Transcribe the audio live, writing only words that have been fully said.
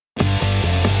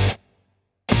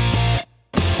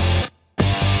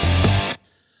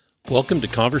Welcome to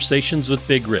Conversations with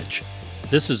Big Rich.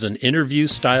 This is an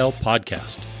interview-style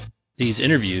podcast. These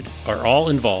interviewed are all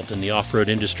involved in the off-road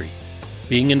industry.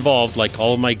 Being involved, like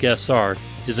all of my guests are,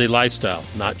 is a lifestyle,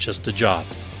 not just a job.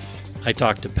 I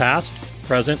talk to past,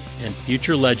 present, and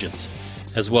future legends,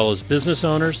 as well as business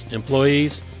owners,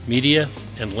 employees, media,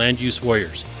 and land use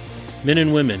warriors. Men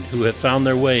and women who have found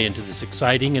their way into this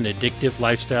exciting and addictive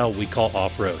lifestyle we call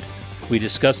off-road. We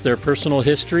discuss their personal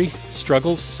history,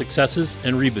 struggles, successes,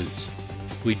 and reboots.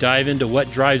 We dive into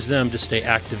what drives them to stay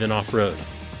active in off-road.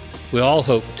 We all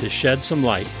hope to shed some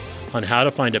light on how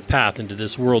to find a path into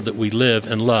this world that we live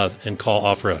and love and call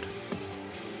off-road.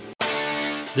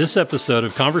 This episode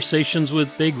of Conversations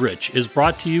with Big Rich is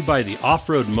brought to you by the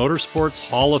Off-Road Motorsports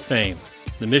Hall of Fame.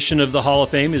 The mission of the Hall of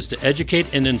Fame is to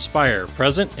educate and inspire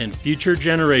present and future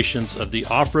generations of the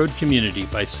off-road community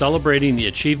by celebrating the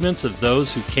achievements of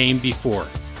those who came before.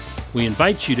 We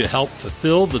invite you to help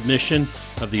fulfill the mission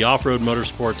of the Off-Road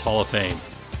Motorsports Hall of Fame.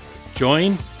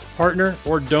 Join, partner,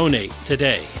 or donate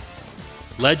today.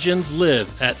 Legends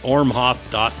live at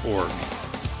ormhoff.org.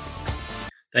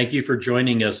 Thank you for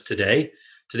joining us today.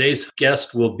 Today's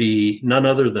guest will be none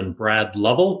other than Brad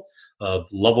Lovell of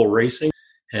Lovell Racing.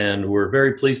 And we're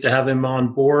very pleased to have him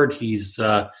on board. He's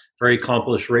a very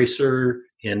accomplished racer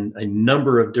in a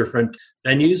number of different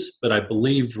venues, but I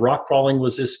believe rock crawling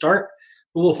was his start.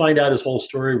 But we'll find out his whole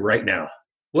story right now.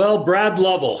 Well, Brad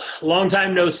Lovell, long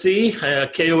time no see,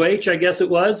 KOH, I guess it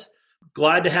was.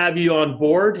 Glad to have you on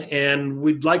board, and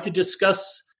we'd like to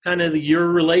discuss kind of your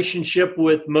relationship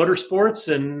with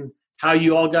motorsports and how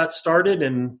you all got started,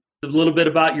 and a little bit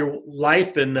about your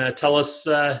life, and tell us.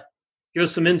 Give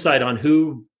us some insight on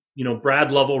who,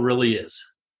 Brad Lovell really is.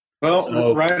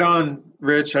 Well, right on,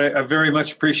 Rich. I very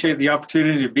much appreciate the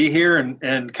opportunity to be here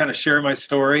and kind of share my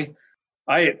story.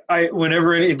 I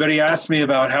whenever anybody asks me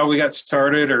about how we got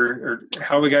started or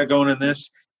how we got going in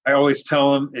this, I always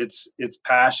tell them it's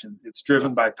passion. It's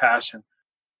driven by passion.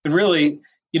 And really,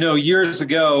 years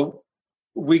ago,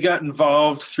 we got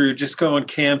involved through just going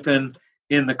camping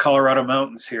in the Colorado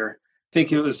mountains here. I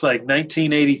think it was like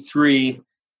 1983.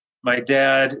 My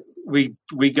dad, we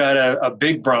got a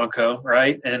big Bronco,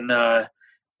 right? And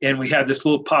we had this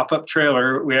little pop-up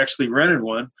trailer. We actually rented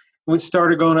one. We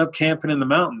started going up camping in the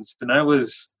mountains. And I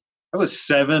was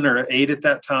 7 or 8 at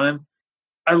that time.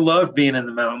 I loved being in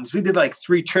the mountains. We did like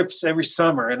 3 trips every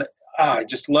summer. And I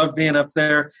just loved being up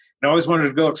there. And I always wanted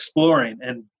to go exploring.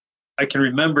 And I can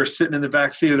remember sitting in the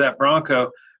back seat of that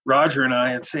Bronco, Roger and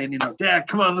I, and saying, Dad,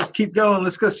 come on, let's keep going.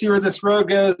 Let's go see where this road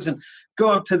goes and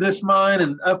go up to this mine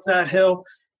and up that hill.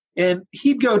 And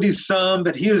he'd go do some,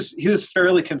 but he was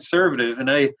fairly conservative.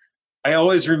 And I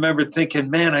always remembered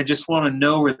thinking, man, I just want to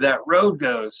know where that road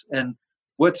goes and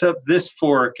what's up this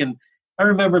fork. And I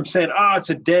remember him saying,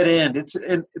 it's a dead end.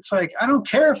 It's like, I don't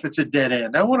care if it's a dead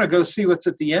end. I want to go see what's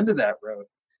at the end of that road.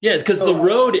 Yeah, because the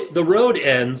road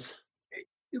ends.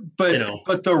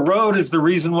 But the road is the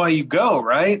reason why you go,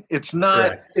 right? It's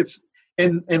not. Correct. It's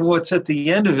and what's at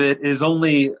the end of it is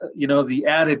only the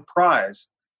added prize.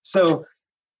 So,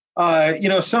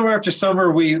 summer after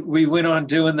summer we went on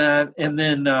doing that, and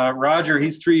then Roger,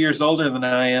 he's 3 years older than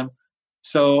I am.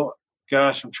 So,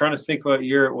 gosh, I'm trying to think what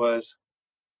year it was.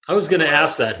 I was going to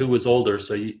ask that who was older.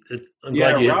 So I'm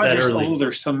glad you hit that early. Roger's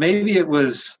older, so maybe it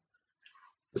was.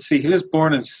 Let's see, he was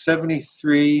born in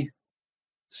 '73.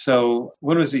 So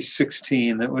when was he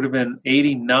 16? That would have been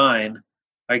 89,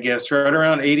 I guess, right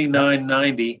around 89,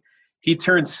 90. He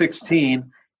turned 16,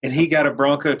 and he got a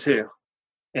Bronco too.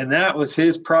 And that was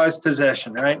his prized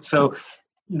possession, right? So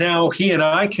now he and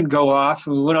I can go off.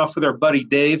 And we went off with our buddy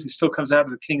Dave, who still comes out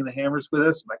to the King of the Hammers with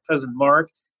us, my cousin Mark.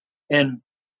 And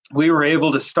we were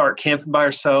able to start camping by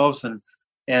ourselves and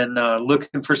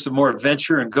looking for some more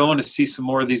adventure and going to see some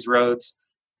more of these roads.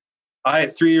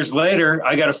 3 years later,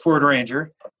 I got a Ford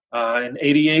Ranger, an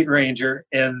 '88 Ranger,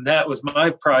 and that was my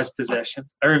prized possession.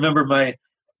 I remember my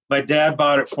dad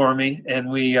bought it for me, and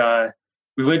we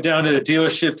went down to the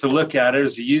dealership to look at it. It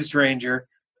was a used Ranger.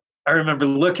 I remember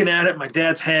looking at it. My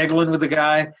dad's haggling with the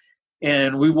guy,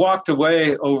 and we walked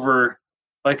away over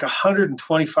like $125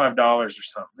 or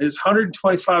something. It was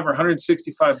 $125 or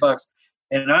 $165,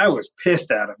 and I was pissed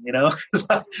at him, because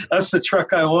that's the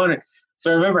truck I wanted. So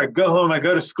I remember I go home, I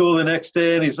go to school the next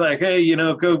day, and he's like, hey,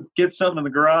 go get something in the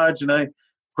garage. And I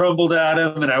grumbled at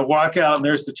him, and I walk out, and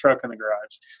there's the truck in the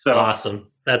garage. So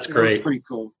awesome. That's great. That's pretty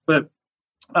cool. But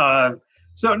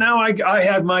so now I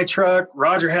had my truck,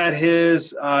 Roger had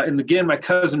his, and again, my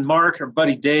cousin Mark, our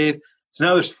buddy Dave. So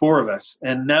now there's 4 of us.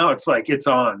 And now it's like it's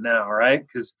on now, right?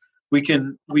 Because we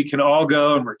can all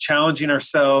go, and we're challenging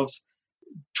ourselves,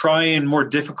 trying more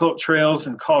difficult trails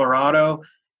in Colorado.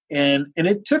 And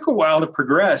it took a while to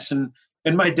progress. And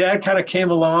my dad kind of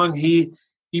came along. He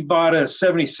bought a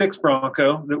 76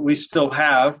 Bronco that we still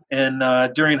have.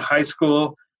 And during high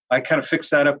school, I kind of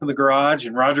fixed that up in the garage,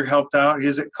 and Roger helped out. He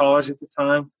was at college at the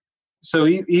time. So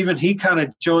even he kind of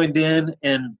joined in,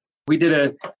 and we did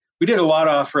a lot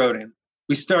of off-roading.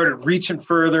 We started reaching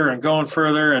further and going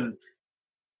further. And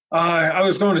I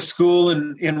was going to school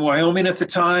in Wyoming at the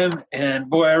time. And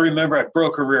boy, I remember I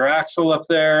broke a rear axle up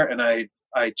there, and I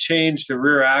changed a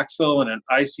rear axle in an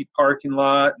icy parking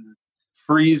lot and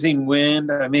freezing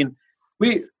wind. I mean,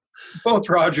 both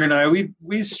Roger and I,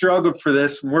 we struggled for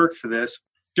this and worked for this.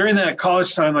 During that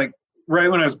college time, like right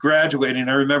when I was graduating,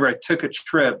 I remember I took a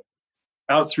trip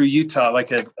out through Utah,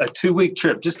 like a 2-week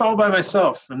trip, just all by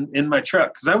myself in my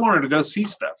truck, because I wanted to go see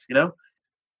stuff,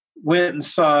 Went and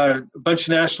saw a bunch of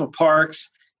national parks,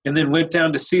 and then went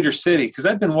down to Cedar City, because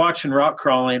I'd been watching rock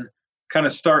crawling kind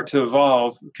of start to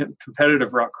evolve,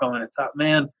 competitive rock crawling. I thought,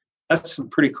 man, that's some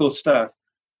pretty cool stuff.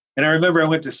 And I remember I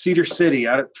went to Cedar City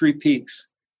out at Three Peaks,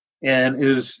 and it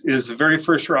was the very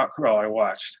first rock crawl I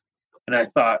watched. And I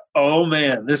thought, oh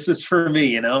man, this is for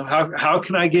me, how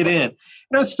can I get in? And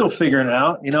I was still figuring it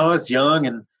out, I was young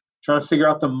and trying to figure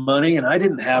out the money, and I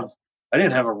didn't have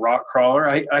a rock crawler.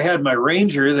 I had my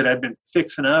Ranger that I'd been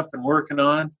fixing up and working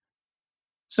on.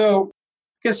 So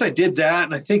I guess I did that.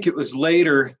 And I think it was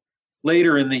later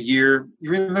in the year. You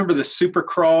remember the Super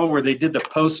Crawl where they did the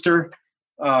poster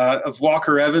of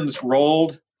Walker Evans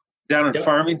rolled down in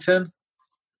Farmington?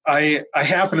 I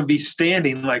happened to be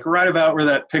standing like right about where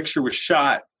that picture was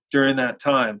shot during that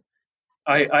time.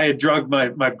 I had drugged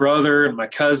my brother and my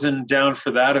cousin down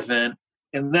for that event,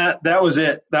 and that was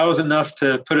it. That was enough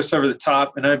to put us over the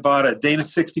top. And I bought a Dana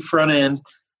 60 front end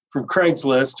from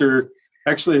Craigslist, or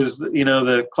actually is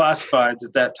the classifieds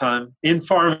at that time, in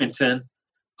Farmington,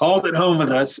 hauled it home with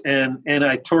us, and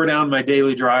I tore down my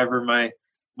daily driver, my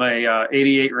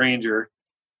 88 Ranger,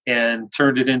 and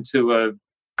turned it into a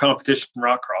competition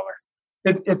rock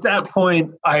crawler. At that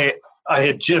point, I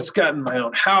had just gotten my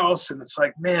own house, and it's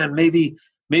like, man, maybe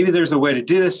there's a way to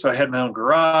do this. So I had my own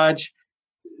garage.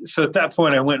 So at that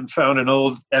point, I went and found an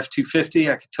old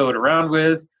F-250 I could tow it around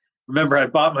with. Remember, I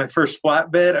bought my first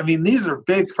flatbed. I mean, these are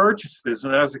big purchases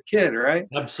when I was a kid, right?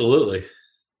 Absolutely.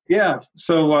 Yeah.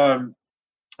 So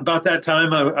about that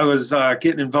time, I was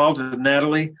getting involved with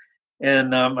Natalie, and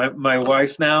my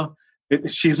wife now.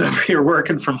 She's over here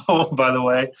working from home, by the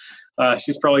way.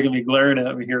 She's probably going to be glaring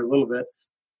at me here a little bit.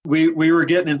 We were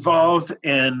getting involved,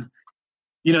 and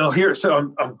here,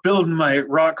 so I'm building my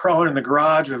rock crawler in the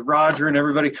garage with Roger and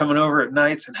everybody coming over at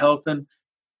nights and helping.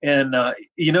 And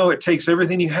it takes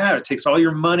everything you have. It takes all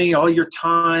your money, all your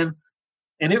time,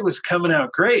 and it was coming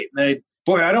out great. And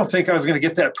I don't think I was going to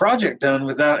get that project done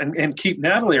without and keep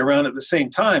Natalie around at the same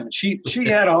time. And she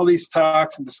had all these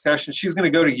talks and discussions. She's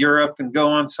going to go to Europe and go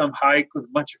on some hike with a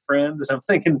bunch of friends. And I'm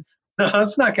thinking, no,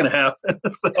 that's not going to happen.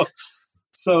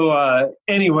 So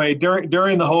anyway,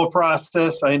 during the whole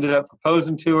process, I ended up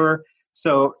proposing to her.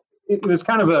 So it was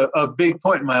kind of a big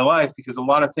point in my life, because a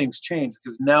lot of things changed,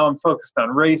 because now I'm focused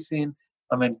on racing.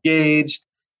 I'm engaged,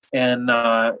 and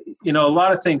a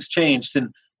lot of things changed.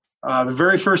 And the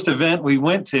very first event we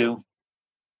went to,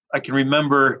 I can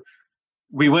remember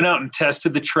we went out and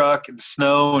tested the truck in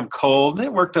snow and cold, and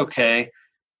it worked okay.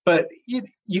 But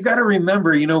you got to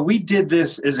remember, we did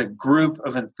this as a group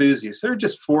of enthusiasts. There were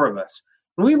just 4 of us.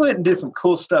 And we went and did some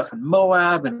cool stuff in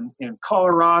Moab and in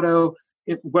Colorado,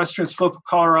 in western slope of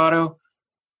Colorado.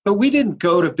 But we didn't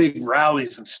go to big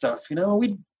rallies and stuff.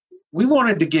 We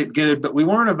wanted to get good, but we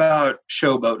weren't about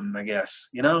showboating, I guess.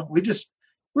 We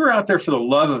were out there for the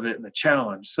love of it and the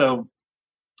challenge. So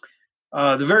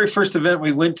the very first event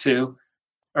we went to,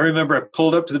 I remember I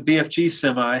pulled up to the BFG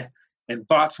semi and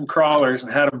bought some crawlers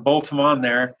and had them bolt them on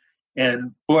there.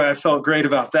 And boy, I felt great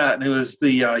about that. And it was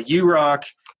the U-Rock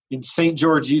in St.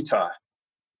 George, Utah.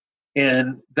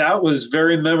 And that was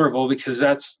very memorable, because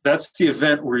that's the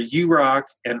event where U-Rock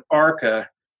and ARCA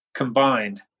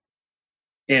combined.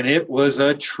 And it was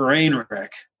a train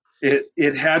wreck.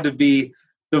 It had to be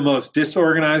the most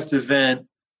disorganized event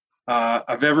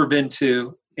I've ever been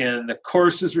to, and the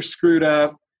courses were screwed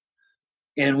up,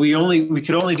 and we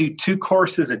could only do 2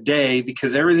 courses a day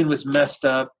because everything was messed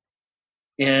up.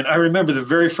 And I remember the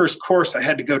very first course, I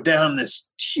had to go down this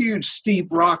huge steep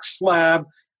rock slab,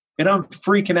 and I'm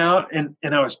freaking out, and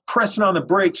I was pressing on the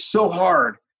brakes so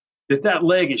hard that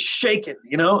leg is shaking,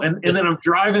 and then I'm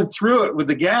driving through it with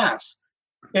the gas,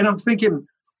 and I'm thinking,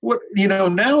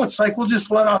 now it's like, we'll just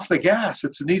let off the gas.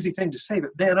 It's an easy thing to say, but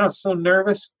man, I was so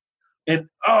nervous, and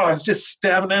I was just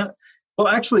stabbing at it. Well,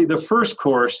 actually, the first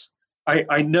course,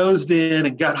 I nosed in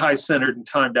and got high centered and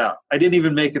timed out. I didn't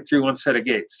even make it through one set of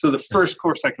gates. So the first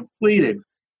course I completed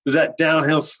was that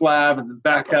downhill slab and then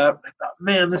back up. I thought,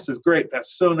 man, this is great. I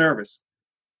was so nervous.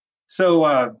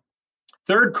 So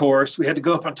third course, we had to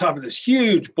go up on top of this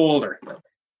huge boulder.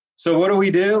 So what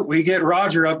do? We get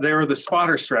Roger up there with the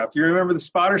spotter strap. You remember the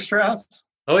spotter straps?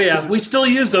 Oh, yeah. We still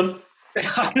use them.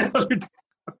 I know.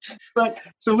 But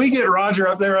so we get Roger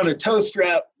up there on a tow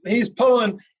strap. He's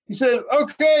pulling. He says,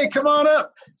 okay, come on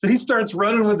up. So he starts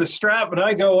running with the strap, and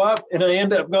I go up, and I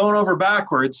end up going over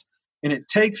backwards, and it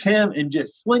takes him and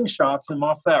just slingshots him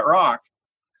off that rock.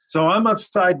 So I'm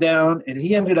upside down, and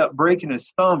he ended up breaking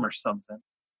his thumb or something.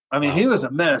 I mean, He was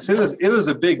a mess. It was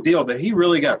a big deal, but he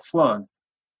really got flung.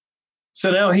 So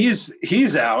now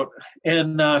he's out,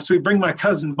 and so we bring my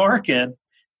cousin Mark in,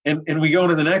 and we go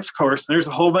into the next course, and there's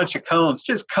a whole bunch of cones,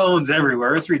 just cones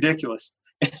everywhere. It's ridiculous.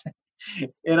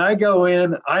 And I go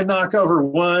in, I knock over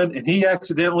one, and he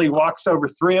accidentally walks over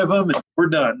three of them, and we're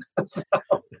done.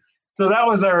 So that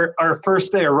was our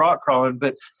first day of rock crawling.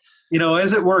 But, you know,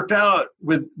 as it worked out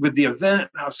with the event,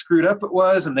 how screwed up it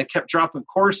was, and they kept dropping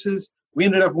courses, we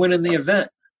ended up winning the event.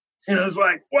 And it was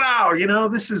like, wow, you know,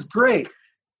 this is great.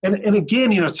 And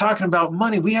again, you know, talking about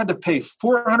money, we had to pay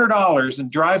 $400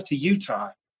 and drive to Utah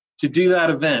to do that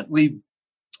event. We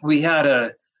had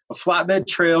a flatbed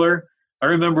trailer. I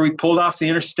remember we pulled off the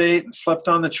interstate and slept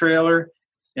on the trailer.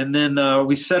 And then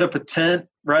we set up a tent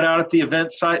right out at the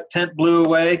event site. Tent blew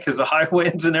away because of high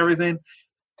winds and everything.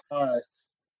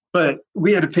 But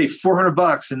we had to pay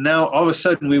 $400, and now all of a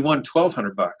sudden we won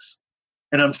 $1,200.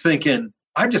 And I'm thinking,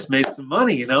 I just made some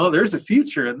money, you know, there's a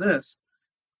future in this.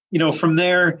 You know, from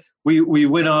there, we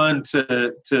went on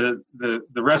to the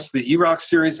rest of the UROC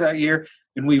series that year,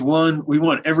 and we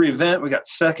won every event. We got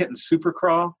second in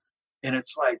Supercrawl, and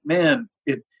it's like, man,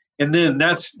 and then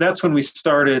that's when we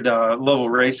started Level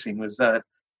Racing, was that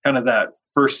kind of that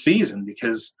first season,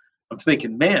 because I'm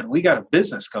thinking, man, we got a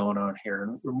business going on here,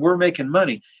 and we're making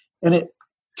money. And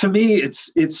to me,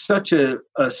 it's such a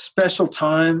special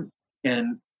time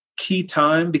and key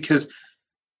time, because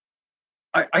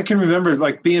I can remember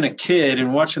like being a kid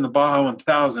and watching the Baja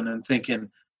 1000 and thinking,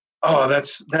 oh,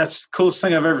 that's the coolest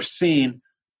thing I've ever seen,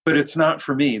 but it's not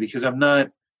for me because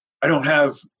it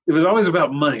was always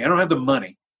about money. I don't have the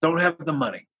money.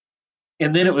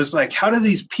 And then it was like, how do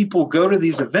these people go to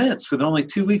these events with only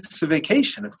 2 weeks of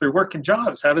vacation if they're working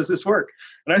jobs? How does this work?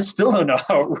 And I still don't know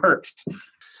how it works.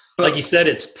 But like you said,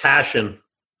 it's passion.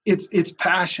 It's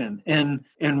passion. And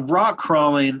rock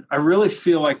crawling, I really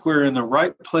feel like we're in the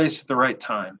right place at the right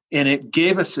time. And it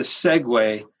gave us a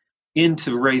segue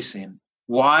into racing.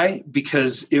 Why?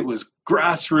 Because it was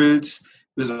grassroots,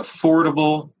 it was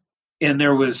affordable, and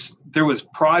there was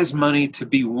prize money to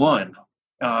be won.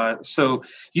 So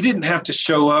you didn't have to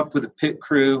show up with a pit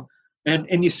crew,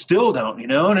 and you still don't, you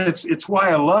know, and it's why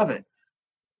I love it.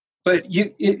 But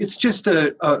it's just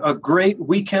a great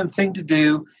weekend thing to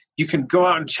do. You can go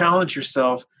out and challenge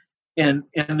yourself, and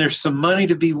there's some money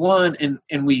to be won.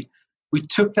 And we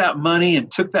took that money and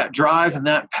took that drive and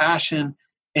that passion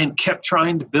and kept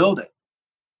trying to build it.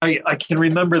 I can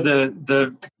remember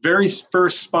the very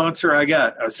first sponsor I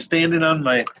got. I was standing on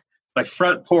my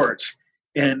front porch,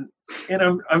 and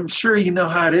I'm sure you know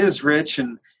how it is, Rich,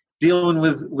 and dealing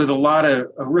with a lot of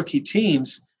rookie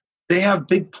teams. They have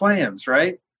big plans,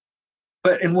 right?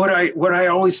 And what I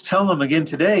always tell them again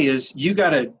today is, you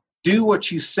got to do what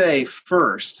you say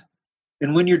first.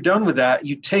 And when you're done with that,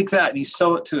 you take that and you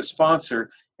sell it to a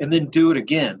sponsor, and then do it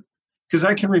again. Because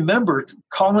I can remember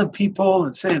calling people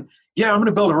and saying, yeah, I'm going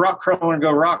to build a rock crawler and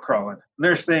go rock crawling. And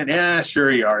they're saying, yeah,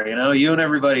 sure you are, you know, you and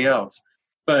everybody else.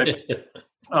 But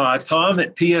Tom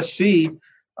at PSC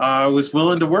was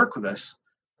willing to work with us,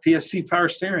 PSC Power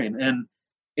Steering.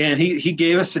 And he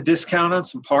gave us a discount on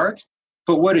some parts.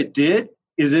 But what it did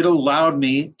is it allowed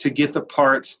me to get the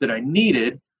parts that I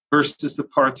needed versus the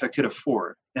parts I could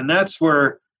afford. And that's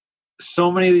where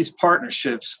so many of these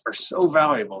partnerships are so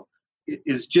valuable,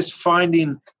 is just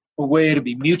finding a way to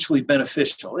be mutually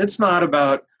beneficial. It's not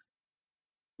about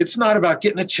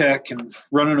getting a check and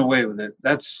running away with it.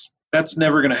 That's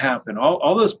never going to happen.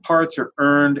 All those parts are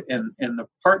earned, and the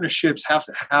partnerships have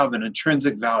to have an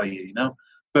intrinsic value, you know.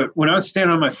 But when I was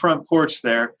standing on my front porch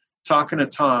there talking to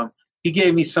Tom, he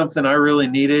gave me something I really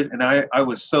needed, and I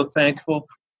was so thankful,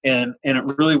 and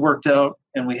it really worked out,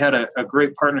 and we had a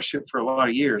great partnership for a lot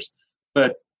of years.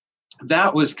 But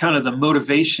that was kind of the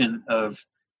motivation of,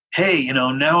 hey, you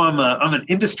know, now I'm an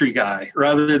industry guy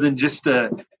rather than just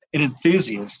an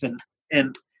enthusiast,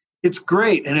 and it's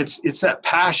great, and it's that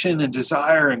passion and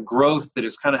desire and growth that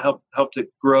has kind of helped it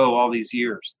grow all these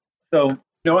years. So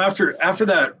After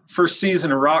that first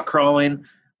season of rock crawling,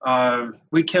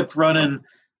 we kept running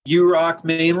U-Rock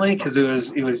mainly because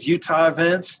it was Utah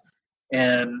events.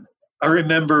 And I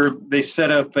remember they set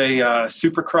up a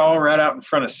super crawl right out in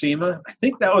front of SEMA. I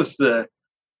think that was the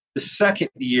second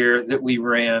year that we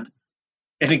ran.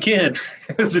 And again,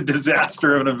 it was a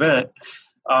disaster of an event.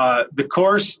 The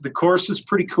course was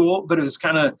pretty cool, but it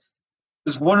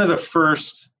was one of the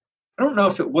first, I don't know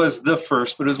if it was the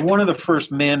first, but it was one of the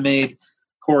first man-made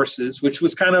courses, which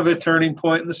was kind of a turning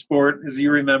point in the sport, as you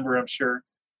remember, I'm sure.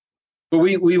 But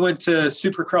we went to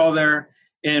Supercrawl there,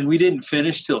 and we didn't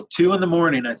finish till 2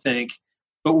 a.m, I think,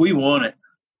 but we won it.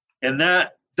 And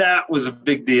that was a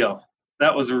big deal.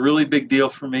 That was a really big deal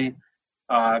for me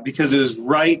because it was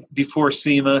right before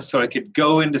SEMA, so I could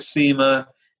go into SEMA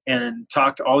and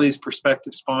talk to all these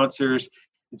prospective sponsors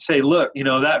and say, look,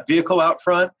 that vehicle out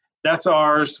front, that's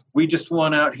ours. We just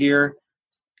won out here.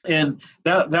 And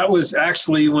that was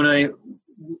actually when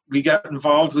we got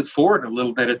involved with Ford a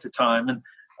little bit at the time. And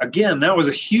again, that was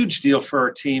a huge deal for our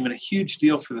team and a huge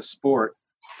deal for the sport.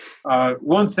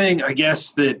 One thing, I guess,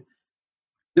 that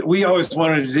we always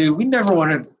wanted to do, we never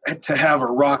wanted to have a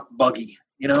rock buggy.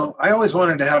 I always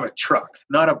wanted to have a truck,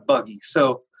 not a buggy.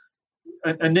 So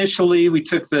initially we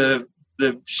took the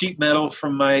sheet metal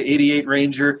from my 88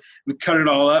 Ranger, we cut it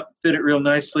all up, fit it real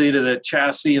nicely to the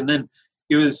chassis, and then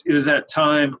it was that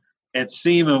time at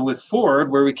SEMA with Ford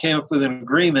where we came up with an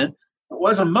agreement. It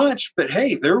wasn't much, but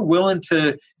hey, they're willing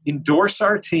to endorse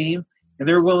our team, and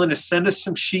they're willing to send us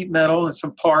some sheet metal and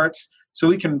some parts so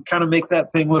we can kind of make that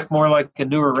thing look more like a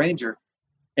newer Ranger.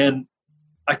 And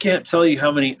I can't tell you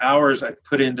how many hours I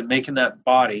put into making that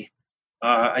body.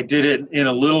 I did it in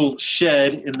a little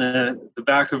shed in the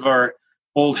back of our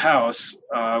old house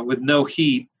with no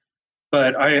heat.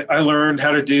 But I learned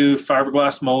how to do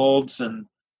fiberglass molds and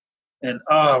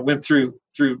went through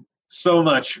so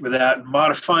much with that, and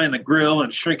modifying the grill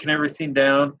and shrinking everything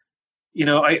down.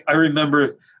 I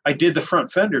remember I did the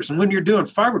front fenders. And when you're doing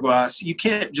fiberglass, you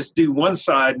can't just do one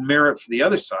side and mirror it for the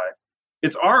other side.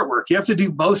 It's artwork. You have to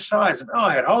do both sides. And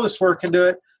I had all this work into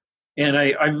it. And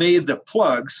I made the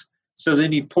plugs. So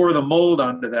then you pour the mold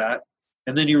onto that,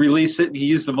 and then you release it and you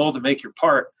use the mold to make your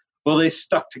part. Well, they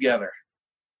stuck together.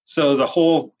 So the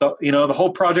whole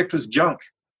project was junk,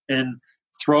 and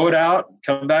throw it out,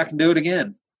 come back and do it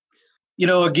again.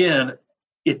 Again,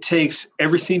 it takes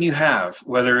everything you have,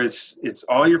 whether it's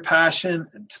all your passion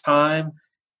and time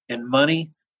and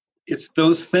money. It's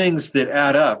those things that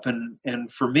add up.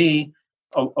 And for me,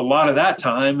 a lot of that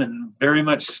time, and very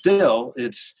much still,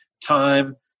 it's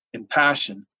time and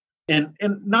passion. And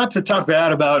not to talk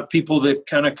bad about people that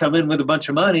kind of come in with a bunch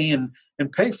of money and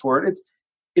pay for it.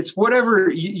 It's whatever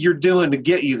you're doing to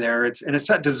get you there. It's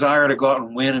that desire to go out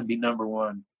and win and be number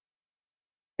one.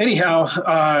 Anyhow,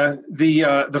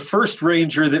 the first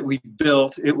Ranger that we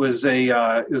built, it was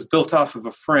built off of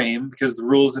a frame because the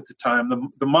rules at the time,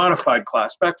 the modified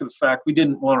class, back to the fact we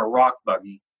didn't want a rock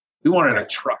buggy. We wanted a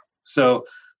truck. So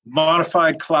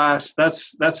modified class,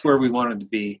 that's where we wanted to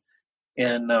be.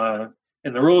 And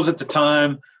the rules at the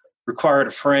time required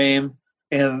a frame,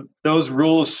 and those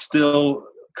rules still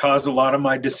cause a lot of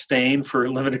my disdain for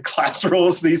limited class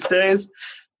rules these days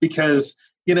because,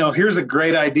 here's a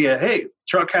great idea. Hey,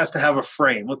 truck has to have a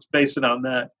frame. Let's base it on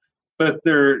that. But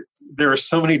there are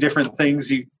so many different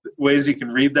ways you can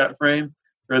read that frame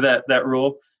or that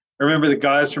rule. I remember the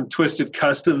guys from Twisted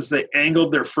Customs, they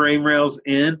angled their frame rails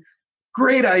in.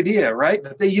 Great idea, right?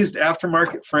 But they used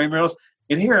aftermarket frame rails.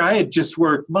 And here I had just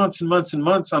worked months and months and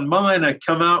months on mine. I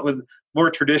come out with more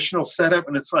traditional setup,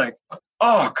 and it's like,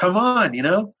 oh, come on,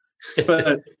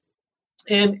 But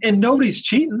and nobody's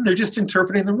cheating; they're just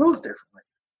interpreting the rules differently.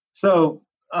 So,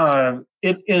 to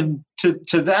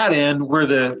that end, where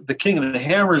the King of the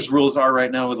Hammers rules are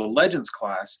right now with the Legends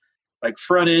class, like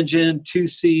front engine, 2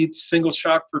 seats, single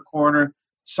shock per corner,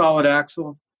 solid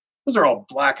axle, those are all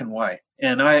black and white,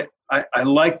 and I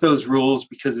like those rules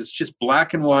because it's just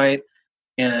black and white.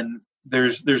 And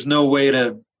there's no way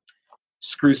to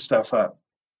screw stuff up.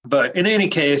 But in any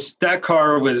case, that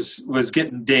car was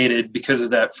getting dated because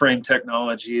of that frame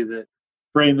technology. The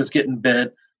frame was getting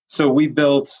bent. So we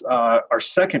built our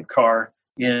second car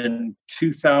in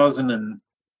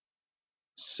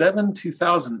 2007,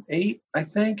 2008, I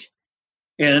think.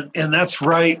 And that's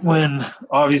right when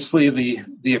obviously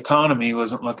the economy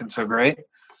wasn't looking so great.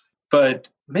 But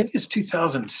maybe it's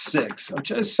 2006,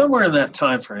 which is somewhere in that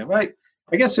time frame, right?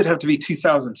 I guess it'd have to be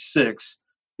 2006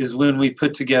 is when we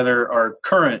put together our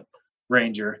current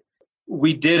Ranger.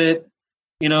 We did it.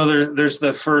 There's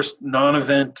the first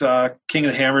non-event King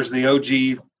of the Hammers, the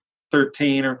OG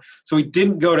 13. So we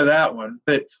didn't go to that one.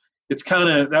 But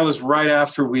that was right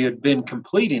after we had been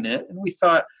completing it. And we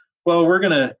thought, well,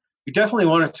 we definitely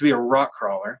want it to be a rock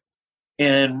crawler,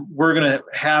 and we're going to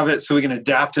have it so we can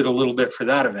adapt it a little bit for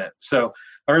that event. So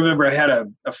I remember I had a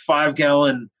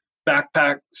 5-gallon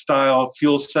backpack style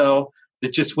fuel cell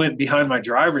that just went behind my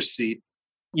driver's seat.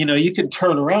 You could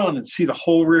turn around and see the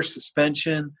whole rear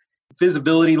suspension,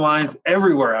 visibility lines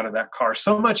everywhere out of that car.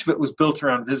 So much of it was built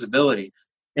around visibility.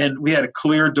 And we had a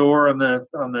clear door on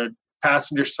the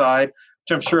passenger side,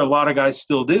 which I'm sure a lot of guys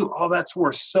still do. All that's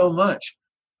worth so much.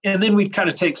 And then we'd kind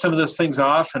of take some of those things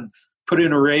off and put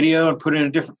in a radio and put in a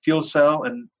different fuel cell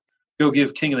and go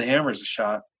give King of the Hammers a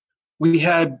shot. We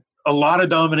had a lot of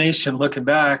domination looking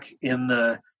back in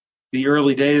the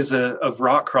early days of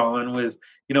rock crawling with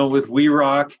We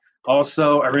Rock.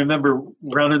 Also, I remember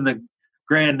running the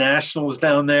Grand Nationals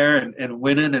down there and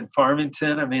winning in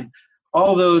Farmington. I mean,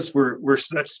 all those were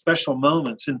such special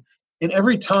moments. And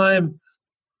every time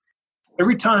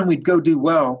we'd go do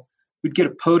well, we'd get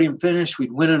a podium finish,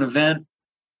 we'd win an event.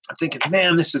 I'm thinking,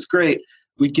 man, this is great.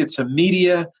 We'd get some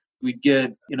media, we'd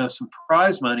get, some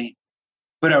prize money.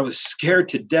 But I was scared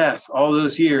to death all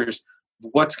those years.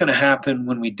 What's going to happen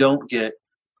when we don't get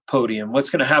a podium?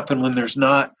 What's going to happen when there's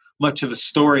not much of a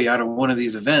story out of one of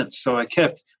these events? So I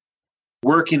kept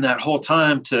working that whole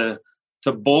time to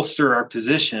bolster our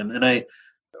position. And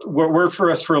what worked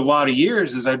for us for a lot of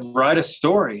years is I'd write a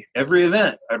story every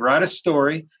event. I'd write a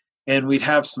story, and we'd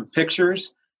have some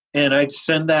pictures, and I'd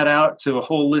send that out to a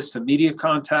whole list of media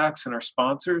contacts and our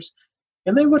sponsors.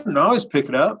 And they wouldn't always pick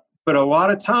it up, but a lot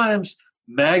of times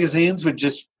magazines would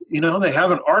just, they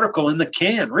have an article in the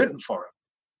can written for them.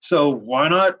 So why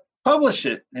not publish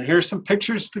it? And here's some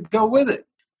pictures to go with it.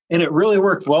 And it really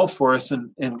worked well for us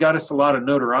and got us a lot of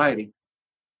notoriety.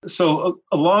 So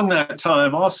along that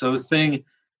time also, the thing,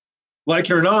 like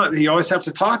it or not, that you always have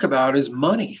to talk about is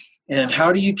money. And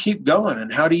how do you keep going?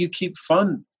 And how do you keep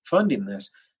funding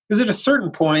this? Because at a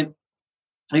certain point,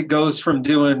 it goes from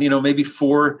doing, maybe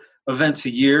 4 events a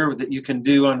year that you can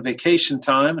do on vacation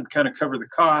time and kind of cover the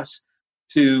costs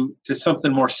to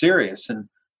something more serious. And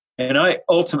I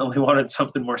ultimately wanted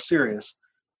something more serious.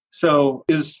 So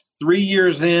is 3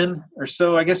 years in or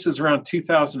so, I guess it was around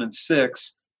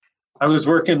 2006, I was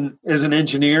working as an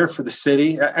engineer for the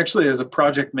city, actually as a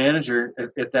project manager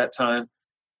at that time.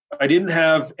 I didn't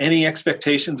have any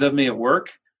expectations of me at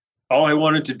work. All I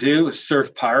wanted to do was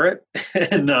surf pirate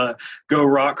and go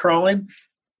rock crawling.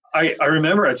 I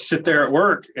remember I'd sit there at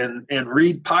work and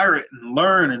read pirate and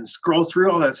learn and scroll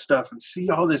through all that stuff and see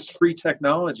all this free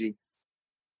technology.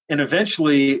 And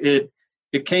eventually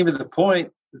it came to the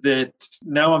point that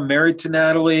now I'm married to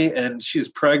Natalie, and she's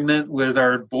pregnant with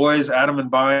our boys, Adam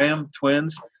and Byam,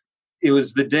 twins. It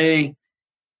was the day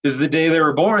they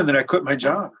were born that I quit my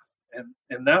job.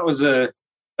 And that was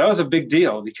a big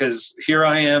deal, because here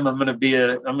I am. I'm going to be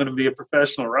a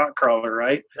professional rock crawler,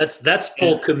 right? That's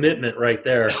full commitment right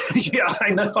there. Yeah,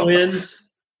 I know. Twins,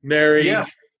 married,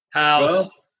 house,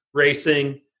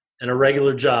 racing, and a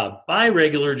regular job. My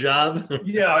regular job.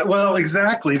 Yeah, well,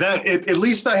 exactly. At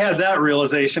least I had that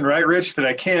realization, right, Rich? That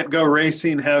I can't go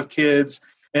racing, have kids,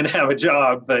 and have a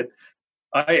job. But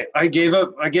I gave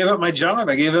up my job.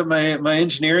 I gave up my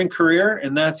engineering career,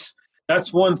 and that's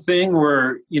one thing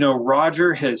where,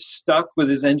 Roger has stuck with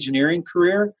his engineering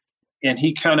career, and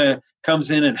he kind of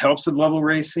comes in and helps with level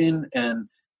racing and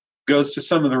goes to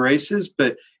some of the races.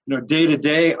 But, day to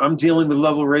day, I'm dealing with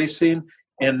level racing.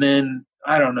 And then,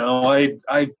 I don't know,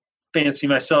 I fancy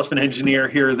myself an engineer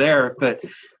here or there. But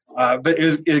it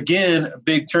was, again, a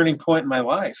big turning point in my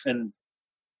life. And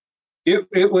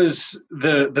it was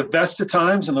the best of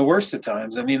times and the worst of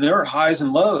times. I mean, there were highs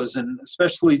and lows, and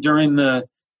especially during the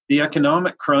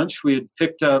economic crunch we had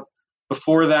picked up.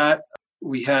 Before that,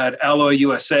 we had Alloy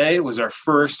USA was our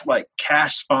first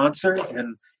cash sponsor,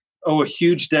 and a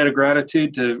huge debt of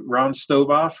gratitude to Ron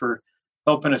Stovall for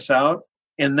helping us out.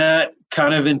 And that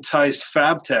kind of enticed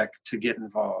FabTech to get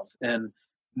involved. And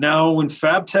now when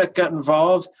FabTech got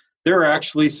involved, there were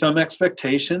actually some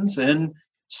expectations and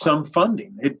some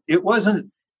funding. It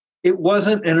wasn't,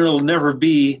 and it'll never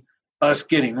be us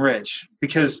getting rich,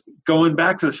 because going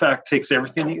back to the fact takes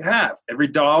everything you have, every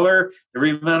dollar,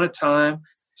 every amount of time.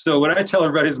 So what I tell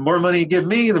everybody is, the more money you give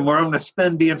me, the more I'm going to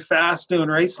spend being fast, doing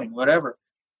racing, whatever.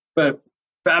 But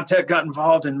FabTech got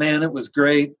involved, and man, it was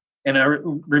great. And I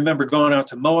remember going out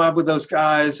to Moab with those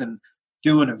guys and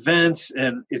doing events,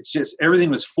 and it's just,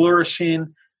 everything was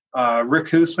flourishing. Rick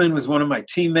Hoosman was one of my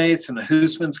teammates, and the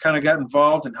Hoosmans kind of got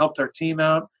involved and helped our team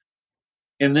out.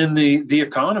 And then the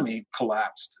economy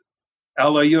collapsed.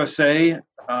 Alloy USA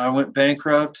went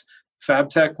bankrupt.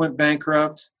 FabTech went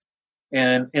bankrupt.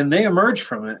 and they emerged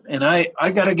from it. And I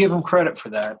got to give them credit for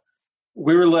that.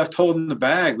 We were left holding the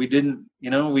bag. We didn't,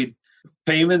 we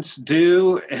payments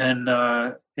due and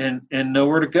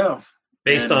nowhere to go.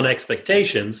 Based on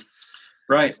expectations.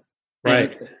 Right.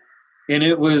 Right. And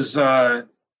it was,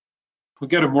 we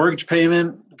got a mortgage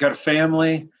payment, got a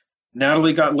family.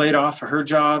 Natalie got laid off of her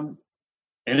job,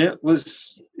 and it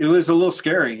was a little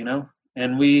scary, and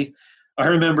I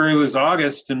remember it was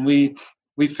August, and we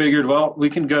figured, well, we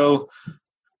can go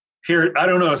here. I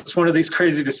don't know. It's one of these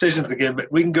crazy decisions again,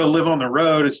 but we can go live on the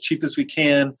road as cheap as we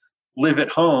can, live at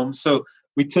home. So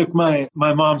we took my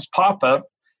mom's pop-up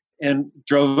and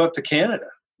drove up to Canada,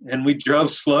 and we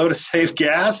drove slow to save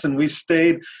gas, and we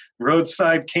stayed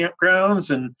roadside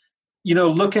campgrounds. And,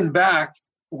 looking back,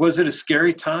 was it a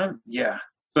scary time? Yeah.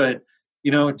 But,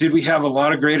 did we have a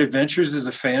lot of great adventures as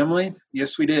a family?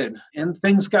 Yes, we did. And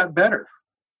things got better.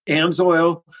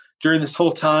 AMSOIL during this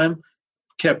whole time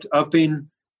kept upping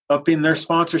their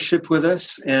sponsorship with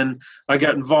us. And I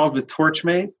got involved with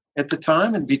Torchmate at the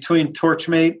time. And between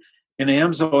Torchmate and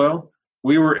AMSOIL,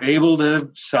 we were able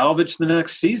to salvage the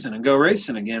next season and go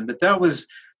racing again. But that was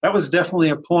definitely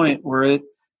a point where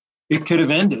it could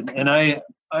have ended. And a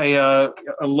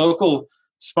local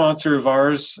sponsor of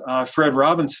ours, Fred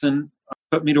Robinson,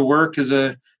 put me to work as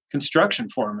a construction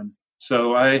foreman.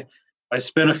 So I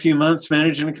spent a few months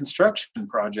managing a construction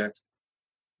project.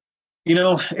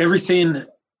 Everything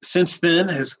since then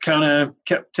has kind of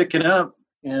kept ticking up,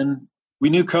 and we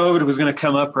knew COVID was going to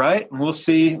come up, right? And we'll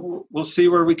see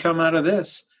where we come out of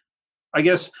this. I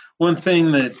guess one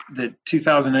thing that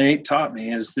 2008 taught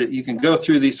me is that you can go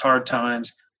through these hard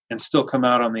times and still come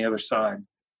out on the other side.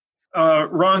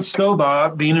 Ron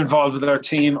Snowbaugh, being involved with our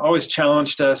team, always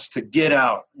challenged us to get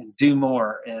out and do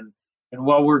more. And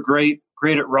while we're great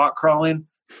at rock crawling,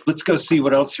 let's go see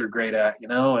what else you're great at,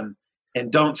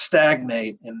 and don't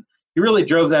stagnate. And he really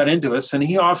drove that into us. And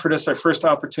he offered us our first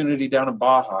opportunity down in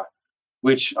Baja,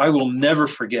 which I will never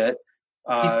forget.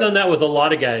 He's done that with a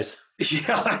lot of guys.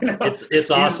 Yeah, I know.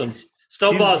 It's awesome.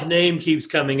 Snowball's name keeps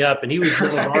coming up, and he was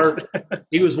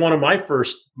one of my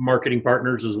first marketing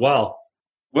partners as well.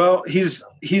 Well, he's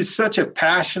such a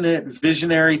passionate,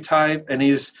 visionary type, and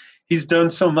he's done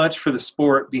so much for the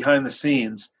sport behind the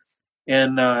scenes.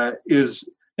 And I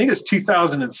think it was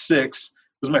 2006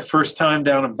 was my first time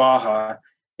down in Baja,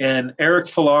 and Eric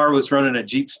Falar was running a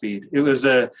Jeep Speed. It was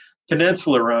a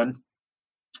peninsula run,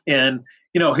 and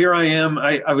here I am.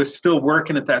 I was still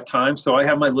working at that time, so I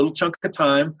have my little chunk of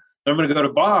time. I'm going to go to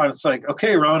Baja. And it's like,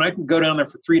 okay, Ron, I can go down there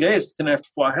for 3 days, but then I have to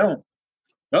fly home.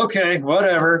 Okay,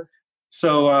 whatever.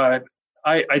 So I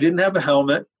didn't have a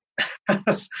helmet.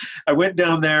 I went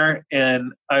down there,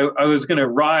 and I was going to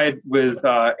ride with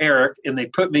Eric, and they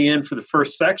put me in for the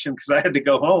first section because I had to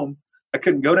go home. I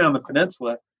couldn't go down the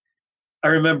peninsula. I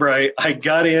remember I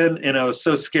got in, and I was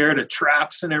so scared of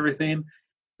traps and everything.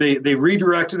 They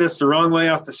redirected us the wrong way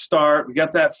off the start. We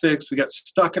got that fixed. We got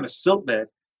stuck in a silt bed.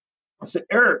 I said,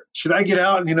 Eric, should I get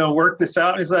out and, work this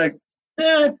out? And he's like,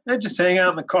 I just hang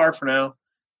out in the car for now.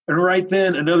 And right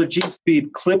then, another Jeep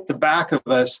Speed clipped the back of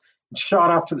us and shot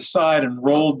off to the side and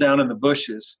rolled down in the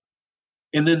bushes.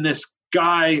 And then this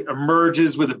guy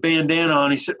emerges with a bandana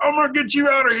on. He said, I'm going to get you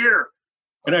out of here.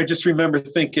 And I just remember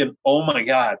thinking, oh, my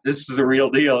God, this is the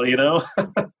real deal,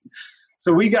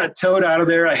 So we got towed out of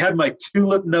there. I had my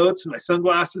tulip notes and my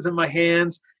sunglasses in my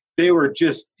hands. They were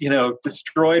just,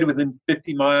 destroyed within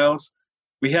 50 miles.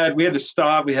 We had to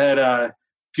stop. We had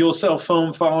fuel cell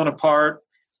foam falling apart.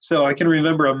 So I can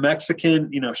remember a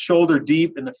Mexican, shoulder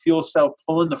deep in the fuel cell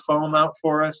pulling the foam out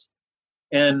for us.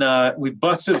 And we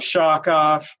busted a shock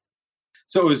off.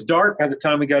 So it was dark by the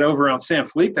time we got over on San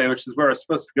Felipe, which is where I was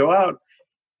supposed to go out.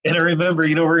 And I remember,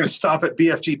 we're going to stop at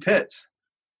BFG Pits.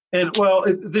 And, well,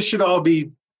 this should all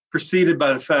be preceded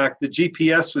by the fact that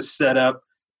GPS was set up,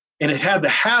 and it had the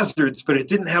hazards, but it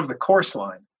didn't have the course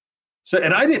line. So,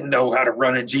 and I didn't know how to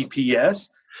run a GPS.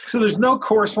 So there's no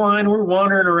course line. We're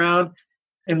wandering around,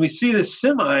 and we see this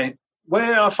semi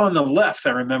way off on the left,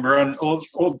 I remember, on old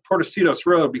Portecitos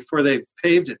Road before they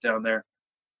paved it down there.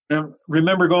 And I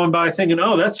remember going by thinking,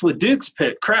 oh, that's LeDuc's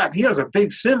pit. Crap, he has a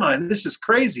big semi. This is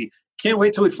crazy. Can't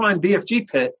wait till we find BFG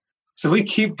Pit. So we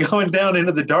keep going down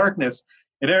into the darkness.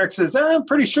 And Eric says, I'm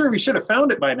pretty sure we should have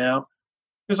found it by now.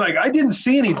 He was like, I didn't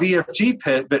see any BFG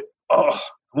Pit, but, I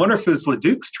wonder if it's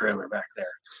LeDuc's trailer back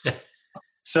there.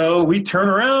 So we turn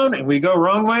around and we go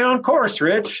wrong way on course,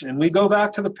 Rich, and we go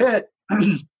back to the pit.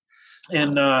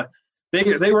 And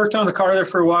they worked on the car there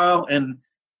for a while, and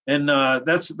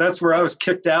that's where I was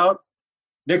kicked out.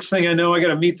 Next thing I know, I got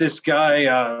to meet this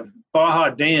guy, Baja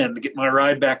Dan, to get my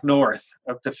ride back north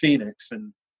up to Phoenix.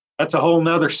 And that's a whole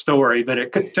nother story,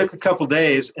 but took a couple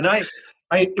days. And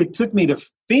it took me to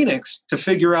Phoenix to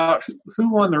figure out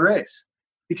who won the race,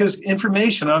 because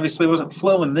information obviously wasn't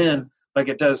flowing then like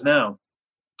it does now.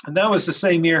 And that was the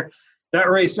same year that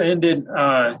race ended.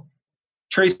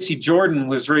 Tracy Jordan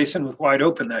was racing with Wide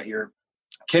Open that year.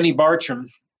 Kenny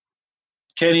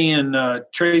and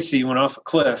Tracy went off a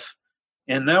cliff,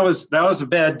 and that was a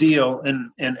bad deal.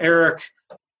 And Eric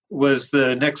was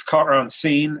the next car on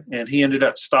scene, and he ended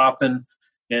up stopping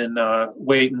and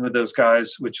waiting with those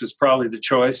guys, which was probably the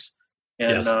choice.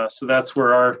 And yes. So that's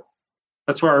where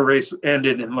our race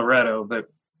ended in Loretto. But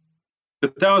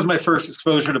that was my first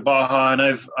exposure to Baja, and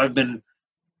I've been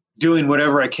doing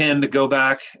whatever I can to go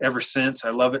back ever since. I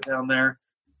love it down there.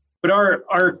 But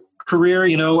our career,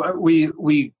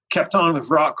 we kept on with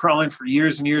rock crawling for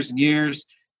years and years and years.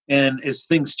 And as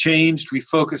things changed, we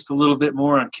focused a little bit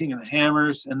more on King of the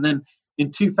Hammers. And then in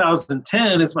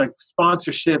 2010, as my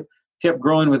sponsorship kept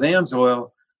growing with AMSOIL,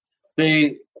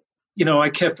 I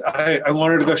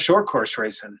wanted to go short course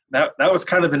racing. That was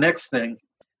kind of the next thing.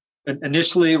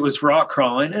 Initially, it was rock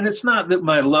crawling. And it's not that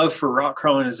my love for rock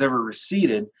crawling has ever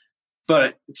receded,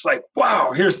 but it's like,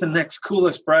 wow, here's the next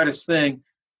coolest, brightest thing.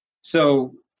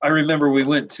 So I remember we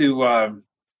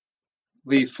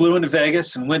flew into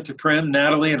Vegas and went to Primm,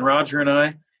 Natalie and Roger and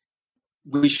I.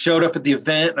 We showed up at the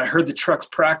event, and I heard the trucks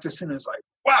practicing. It was like,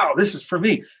 wow, this is for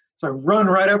me. So I run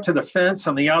right up to the fence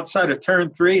on the outside of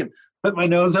turn 3 and put my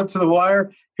nose up to the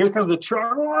wire. Here comes a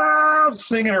truck. Wow, I'm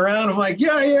singing around. I'm like,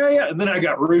 yeah. And then I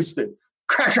got roosted.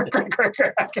 Crack.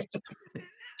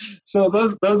 So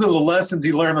those are the lessons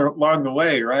you learn along the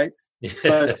way, right?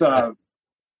 But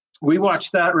we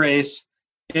watched that race.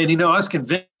 And, I was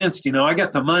convinced, I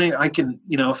got the money. I can,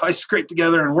 if I scrape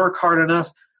together and work hard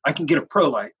enough, I can get a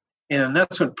ProLite. And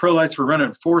that's when ProLites were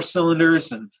running 4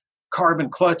 cylinders and carbon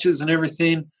clutches and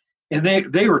everything. And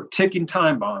they were ticking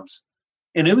time bombs.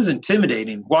 And it was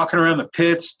intimidating, walking around the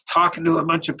pits, talking to a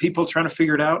bunch of people, trying to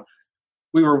figure it out.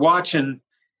 We were watching,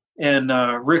 and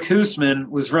Rick Hoosman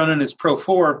was running his Pro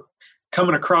 4,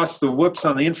 coming across the whoops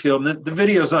on the infield. And the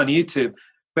video's on YouTube.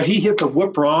 But he hit the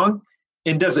whoop wrong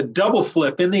and does a double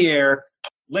flip in the air,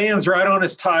 lands right on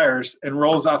his tires, and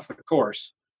rolls off the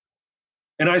course.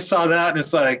 And I saw that, and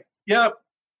it's like, yep,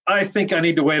 I think I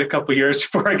need to wait a couple of years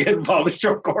before I get involved in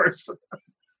short course.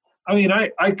 I mean,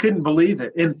 I couldn't believe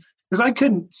it. And because I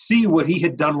couldn't see what he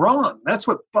had done wrong. That's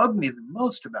what bugged me the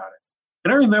most about it.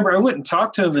 And I remember I went and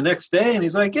talked to him the next day, and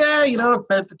he's like, yeah, I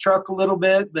bent the truck a little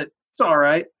bit, but it's all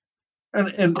right.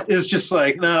 And it's just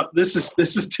like, no, this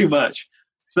is too much.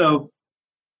 So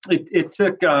it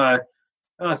took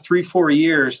 3-4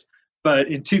 years, but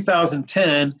in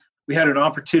 2010 we had an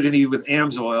opportunity with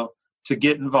AMSOIL to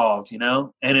get involved,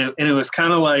 and it was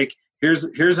kind of like,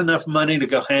 here's enough money to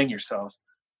go hang yourself.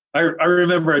 I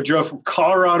remember I drove from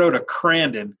Colorado to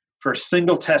Crandon for a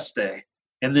single test day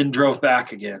and then drove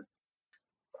back again.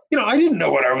 I didn't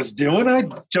know what I was doing. I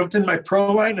jumped in my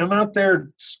ProLite, and I'm out there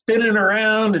spinning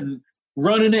around and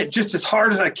running it just as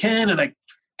hard as I can, and I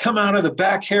come out of the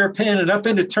back hairpin and up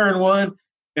into turn 1,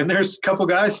 and there's a couple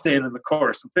guys staying in the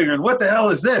course. I'm figuring, what the hell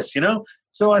is this,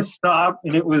 So I stopped,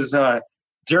 and it was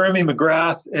Jeremy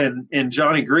McGrath and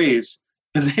Johnny Greaves,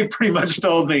 and they pretty much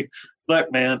told me,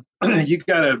 look, man, you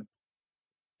got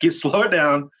to slow it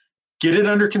down, get it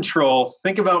under control,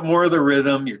 think about more of the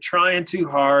rhythm. You're trying too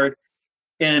hard.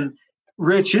 And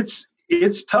Rich,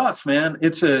 it's tough, man.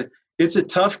 It's a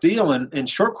tough deal, and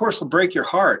short course will break your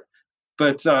heart.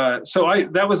 But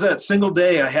that was that single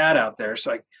day I had out there.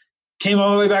 So I came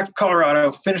all the way back to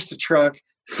Colorado, finished the truck,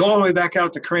 go all the way back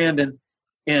out to Crandon,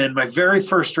 and my very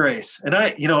first race. And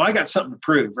I got something to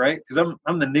prove, right? Because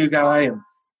I'm the new guy, and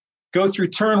go through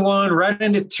turn 1, right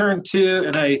into turn 2,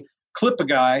 and I clip a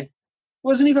guy. It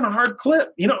wasn't even a hard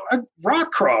clip. I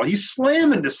rock crawl. You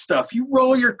slam into stuff. You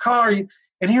roll your car.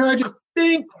 And here I just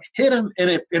hit him,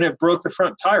 and it broke the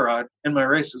front tie rod, and my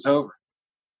race was over.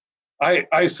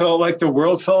 I felt like the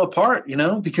world fell apart,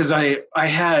 because I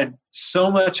had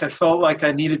so much I felt like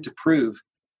I needed to prove.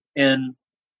 And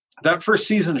that first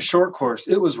season of short course,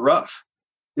 it was rough.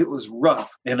 It was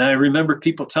rough. And I remember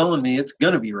people telling me it's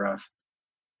going to be rough.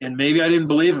 And maybe I didn't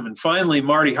believe him. And finally,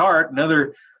 Marty Hart,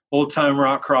 another old-time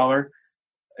rock crawler,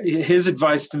 his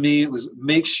advice to me was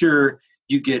make sure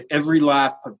you get every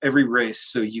lap of every race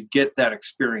so you get that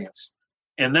experience.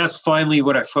 And that's finally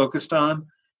what I focused on.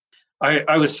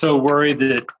 I was so worried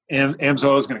that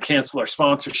AMSOIL was going to cancel our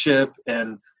sponsorship,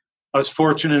 and I was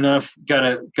fortunate enough, got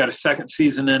a second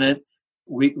season in it.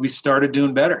 We started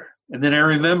doing better. And then I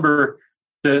remember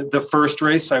the first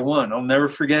race I won. I'll never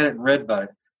forget it in Redbud.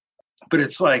 But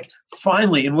it's like,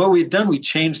 finally, and what we had done, we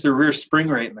changed the rear spring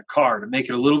rate in the car to make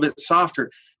it a little bit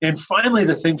softer. And finally,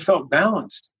 the thing felt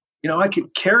balanced. I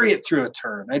could carry it through a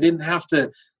turn. I didn't have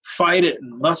to fight it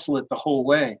and muscle it the whole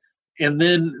way. And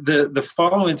then the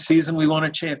following season, we won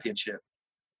a championship.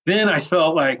 Then I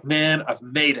felt like, man, I've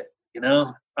made it.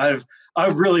 I've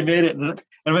really made it. And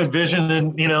I'm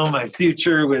envisioning, my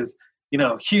future with,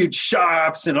 huge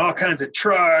shops and all kinds of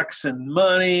trucks and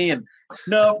money. And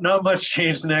nope, not much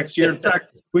changed the next year. In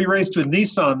fact, we raced with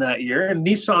Nissan that year, and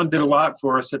Nissan did a lot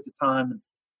for us at the time.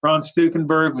 Ron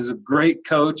Stukenberg was a great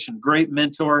coach and great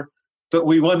mentor, but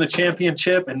we won the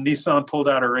championship and Nissan pulled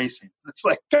out of racing. It's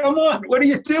like, come on, what are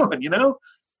you doing,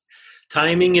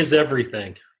 Timing is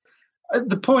everything.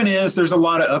 The point is, there's a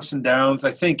lot of ups and downs. I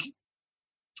think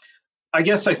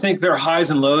there are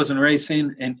highs and lows in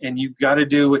racing, and you've got to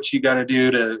do what you got to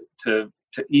do to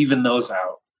even those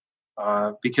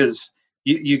out, because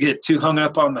you get too hung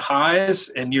up on the highs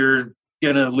and you're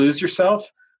going to lose yourself.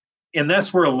 And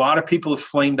that's where a lot of people have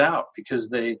flamed out, because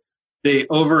they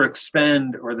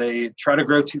overexpend, or they try to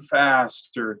grow too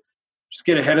fast, or just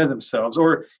get ahead of themselves.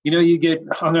 Or, you get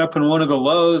hung up in one of the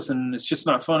lows and it's just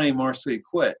not fun anymore, so you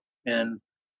quit. And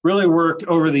really worked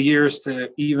over the years to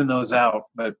even those out.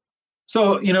 But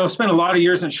so, spent a lot of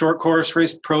years in short course,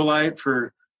 raced Pro Light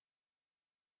for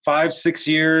 5-6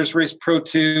 years, raced Pro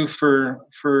 2 for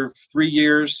 3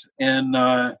 years. And,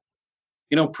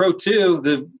 Pro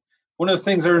 2, one of the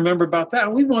things I remember about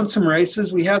that, we won some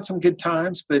races, we had some good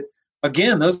times, but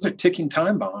again, those are ticking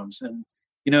time bombs. And,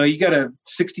 you got a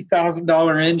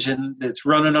 $60,000 engine that's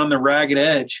running on the ragged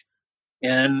edge,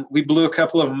 and we blew a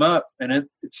couple of them up, and it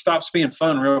stops being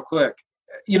fun real quick.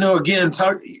 Again,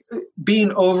 being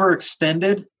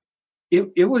overextended,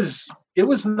 it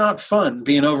was not fun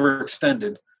being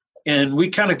overextended. And we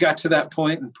kind of got to that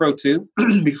point in Pro 2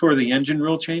 before the engine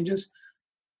rule changes.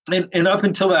 And up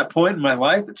until that point in my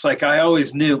life, it's like I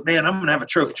always knew, man, I'm going to have a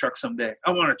trophy truck someday.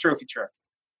 I want a trophy truck.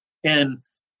 And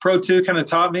Pro 2 kind of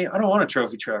taught me, I don't want a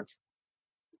trophy truck.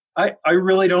 I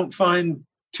really don't find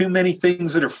too many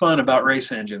things that are fun about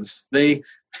race engines. They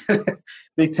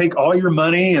take all your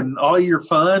money and all your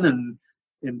fun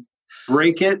and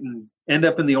break it and end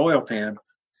up in the oil pan.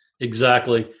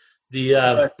 Exactly.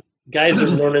 The guys are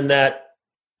learning that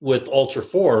with Ultra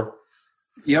 4.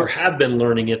 Yep. Or have been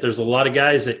learning it. There's a lot of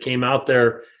guys that came out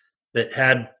there that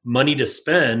had money to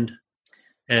spend,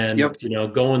 and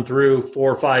going through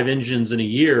 4 or 5 engines in a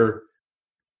year,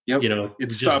 it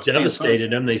just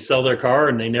devastated them. They sell their car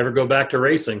and they never go back to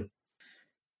racing.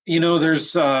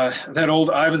 There's that old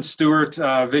Ivan Stewart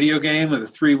video game with the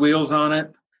 3 wheels on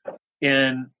it,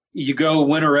 and you go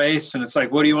win a race, and it's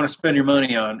like, what do you want to spend your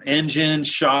money on? Engine,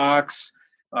 shocks,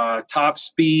 top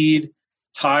speed,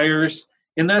 tires.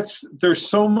 And there's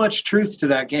so much truth to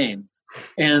that game.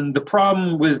 And the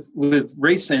problem with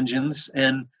race engines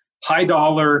and high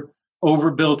dollar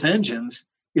overbuilt engines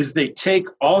is they take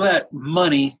all that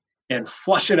money and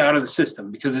flush it out of the system,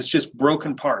 because it's just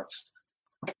broken parts.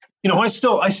 I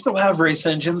still have race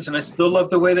engines and I still love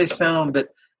the way they sound, but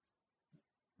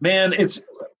man,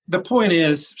 the point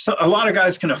is, a lot of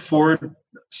guys can afford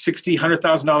 $60,000,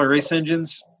 $100,000 race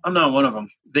engines. I'm not one of them.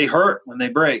 They hurt when they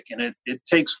break, and it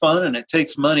takes fun and it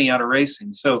takes money out of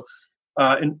racing. So,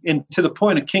 and to the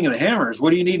point of King of the Hammers, what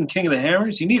do you need in King of the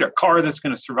Hammers? You need a car that's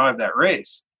going to survive that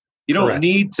race. You don't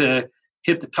need to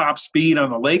hit the top speed on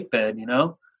the lake bed,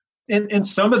 And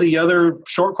some of the other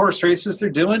short course races they're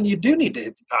doing, you do need to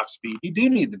hit the top speed. You do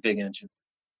need the big engine.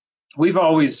 We've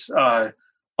always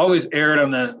erred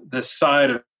on the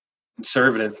side of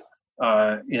conservative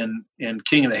in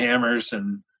King of the Hammers.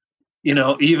 And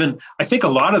even I think a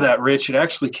lot of that, Rich, it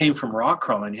actually came from rock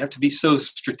crawling. You have to be so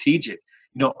strategic.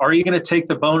 Are you going to take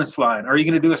the bonus line? Are you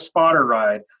going to do a spotter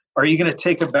ride? Are you going to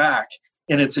take a back?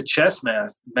 And it's a chess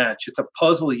match. It's a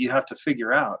puzzle you have to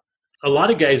figure out. A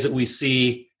lot of guys that we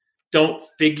see don't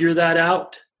figure that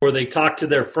out, or they talk to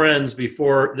their friends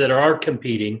before that are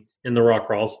competing in the rock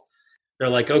crawls. They're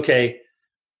like, okay,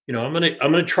 I'm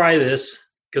gonna try this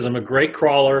because I'm a great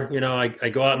crawler. I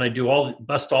go out and I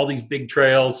bust all these big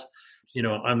trails.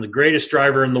 I'm the greatest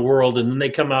driver in the world. And then they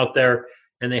come out there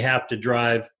and they have to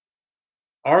drive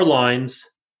our lines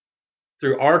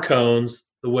through our cones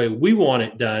the way we want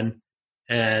it done.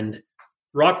 And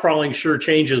rock crawling sure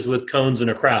changes with cones in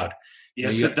a crowd.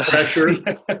 Yes, it does. Pressure.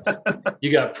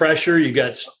 You got pressure. You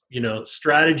got,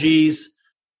 strategies.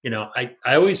 I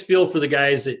always feel for the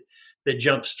guys that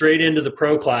jump straight into the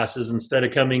pro classes instead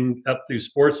of coming up through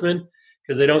sportsmen,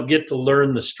 because they don't get to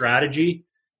learn the strategy.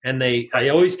 And I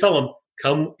always tell them,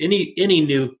 come any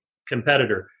new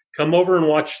competitor, come over and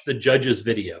watch the judge's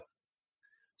video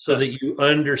so that you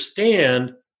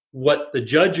understand what the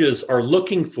judges are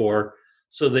looking for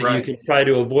so that you can try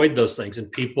to avoid those things.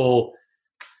 And people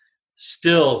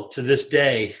still to this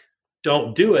day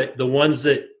don't do it. The ones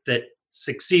that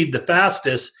succeed the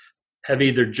fastest have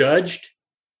either judged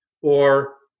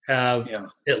or have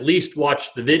at least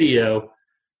watched the video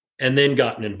and then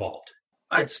gotten involved.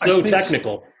 It's so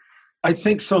technical. I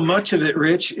think so much of it,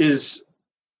 Rich, is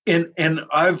and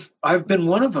I've been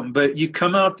one of them, but you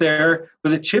come out there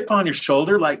with a chip on your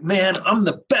shoulder like, man, I'm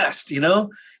the best, you know?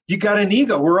 You got an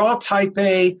ego. We're all type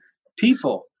A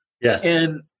people. Yes.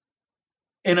 And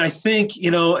I think,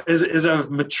 you know, as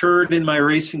I've matured in my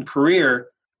racing career,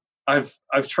 I've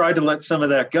tried to let some of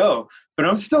that go, but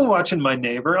I'm still watching my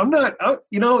neighbor. I'm not,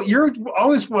 you know, you're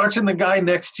always watching the guy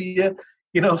next to you,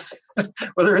 you know,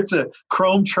 whether it's a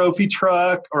chrome trophy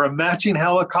truck or a matching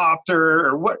helicopter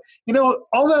or what, you know,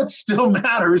 all that still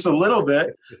matters a little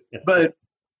bit, but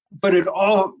it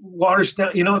all waters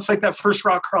down. You know, it's like that first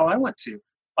rock crawl I went to.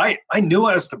 I knew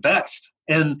I was the best.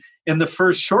 And in the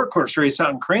first short course race out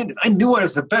in Crandon, I knew I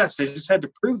was the best. I just had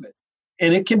to prove it.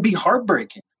 And it can be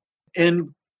heartbreaking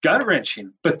and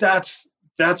gut-wrenching, but that's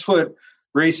what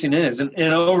racing is. And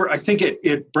I think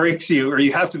it breaks you, or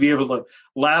you have to be able to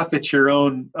laugh at your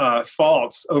own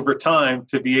faults over time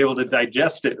to be able to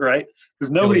digest it, right?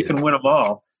 Because nobody can win them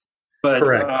all. But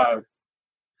correct.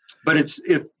 But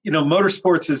you know,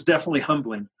 motorsports is definitely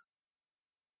humbling.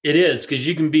 It is, because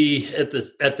you can be at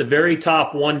the very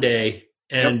top one day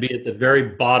and be at the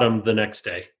very bottom the next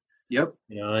day. Yep.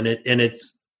 You know, and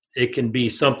it can be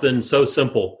something so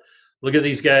simple. Look at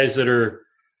these guys that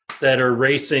are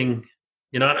racing,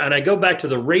 you know, and I go back to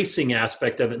the racing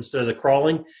aspect of it instead of the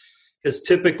crawling, because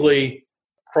typically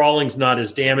crawling's not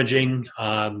as damaging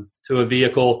to a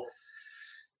vehicle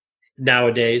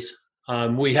nowadays.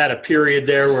 We had a period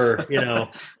there where, you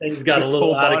know, things got a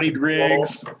little out of control.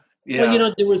 Rigs. Yeah. Well, you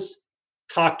know, there was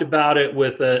talked about it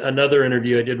with another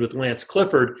interview I did with Lance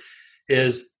Clifford,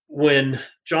 is when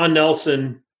John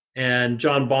Nelson and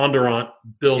John Bondurant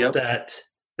built that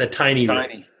tiny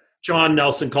rig. John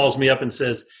Nelson calls me up and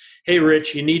says, "Hey,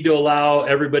 Rich, you need to allow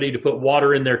everybody to put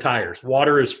water in their tires.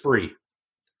 Water is free."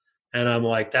 And I'm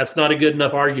like, that's not a good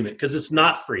enough argument, because it's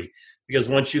not free. Because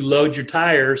once you load your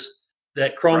tires,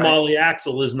 that chromoly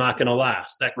axle is not going to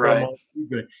last. That chromoly,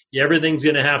 everything's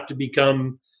going to have to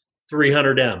become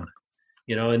 300M,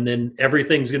 you know, and then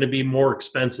everything's going to be more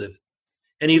expensive.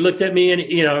 And he looked at me, and,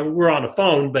 you know, we're on a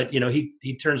phone, but, you know,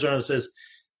 he turns around and says,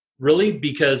 "Really?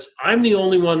 Because I'm the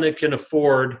only one that can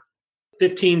afford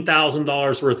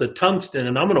 $15,000 worth of tungsten,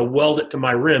 and I'm going to weld it to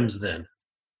my rims then."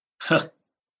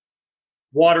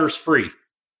 Water's free.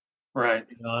 Right.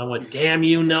 You know, I went, damn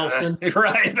you, Nelson.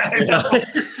 Right. I know.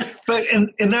 But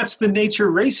and that's the nature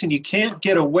of racing. You can't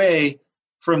get away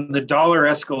from the dollar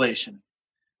escalation.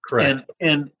 Correct.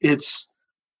 And it's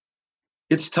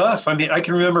tough. I mean, I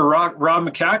can remember Rob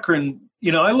McCachran.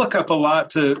 You know, I look up a lot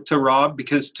to Rob,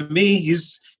 because to me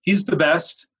he's the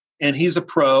best, and he's a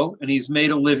pro, and he's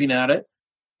made a living at it.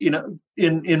 You know,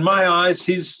 in my eyes,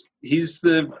 he's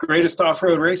the greatest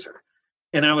off-road racer.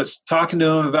 And I was talking to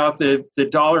him about the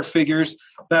dollar figures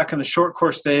back in the short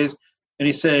course days, and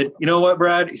he said, "You know what,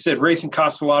 Brad?" He said, "Racing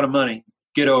costs a lot of money.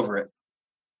 Get over it."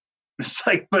 It's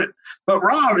like, but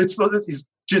Rob, it's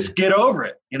just get over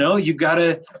it. You know, you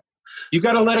gotta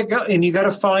let it go, and you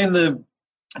gotta find the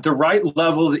right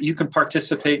level that you can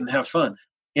participate and have fun.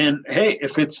 And hey,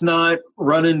 if it's not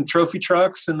running trophy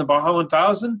trucks in the Baja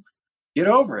 1000, get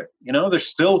over it. You know,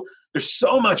 there's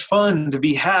so much fun to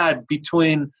be had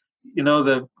between, you know,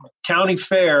 the county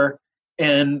fair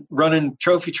and running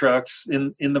trophy trucks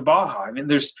in the Baja. I mean,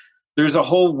 there's a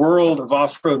whole world of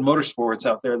off-road motorsports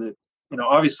out there that, you know,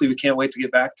 obviously we can't wait to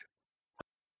get back to.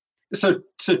 So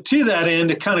to that end,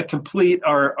 to kind of complete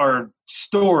our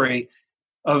story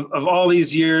of all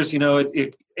these years, you know,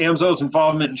 AMSO's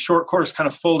involvement in short course kind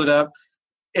of folded up.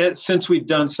 Since we've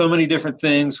done so many different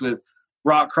things with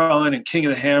rock crawling and King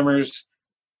of the Hammers,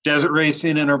 desert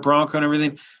racing, and our Bronco and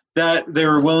everything, that they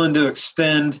were willing to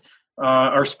extend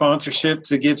our sponsorship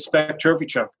to give Spec Trophy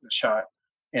Truck a shot.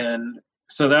 And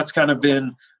so that's kind of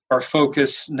been our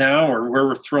focus now, or where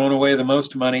we're throwing away the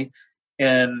most money.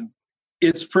 And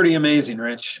it's pretty amazing,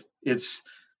 Rich. It's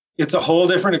a whole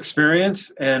different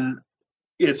experience, and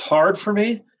it's hard for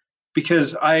me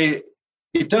because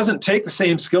it doesn't take the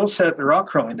same skill set that rock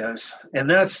crawling does.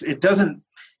 And it doesn't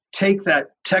take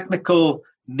that technical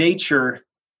nature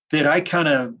that I kind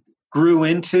of grew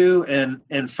into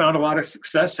and found a lot of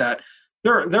success at.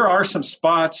 There are some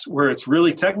spots where it's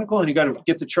really technical and you got to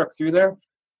get the truck through there,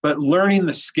 but learning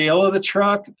the scale of the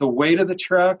truck, the weight of the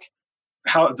truck,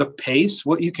 how the pace,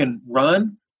 what you can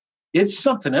run, it's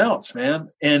something else, man.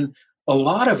 And a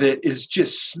lot of it is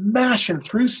just smashing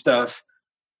through stuff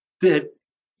that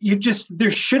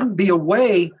there shouldn't be a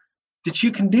way that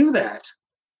you can do that.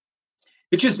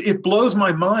 It blows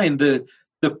my mind, the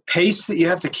pace that you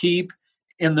have to keep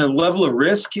and the level of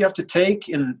risk you have to take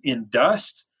in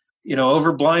dust,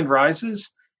 over blind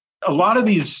rises. A lot of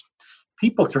these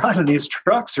people driving these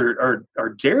trucks are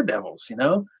daredevils,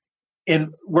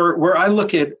 and where I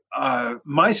look at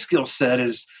my skill set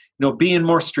is, being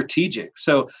more strategic.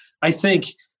 So I think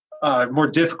more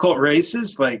difficult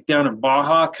races like down in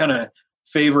Baja kind of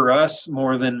favor us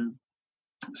more than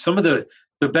some of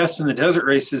the best in the desert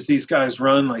races. These guys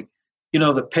run like,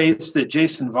 the pace that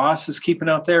Jason Voss is keeping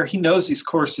out there. He knows these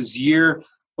courses year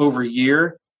over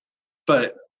year,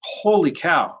 but holy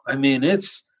cow. I mean,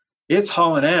 it's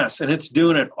hauling ass and it's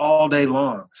doing it all day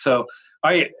long. So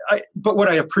but what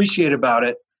I appreciate about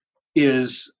it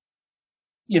is,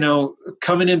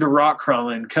 coming into rock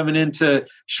crawling, coming into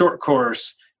short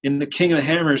course, into King of the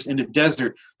Hammers, into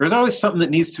desert, there's always something that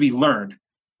needs to be learned.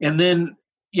 And then,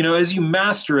 as you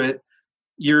master it,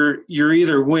 you're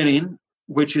either winning,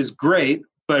 which is great,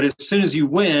 but as soon as you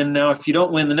win, now if you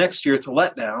don't win the next year, it's a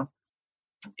letdown,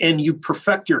 and you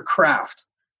perfect your craft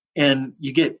and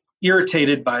you get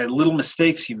irritated by little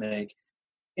mistakes you make.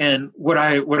 And what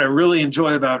I really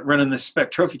enjoy about running this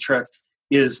spec trophy truck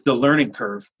is the learning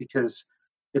curve, because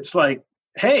it's like,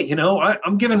 hey,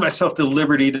 I'm giving myself the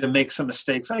liberty to make some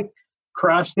mistakes. I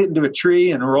crashed it into a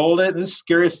tree and rolled it. It's the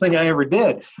scariest thing I ever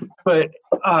did. But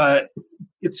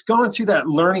it's going through that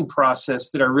learning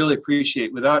process that I really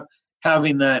appreciate, without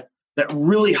having that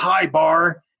really high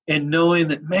bar and knowing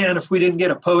that, man, if we didn't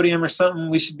get a podium or something,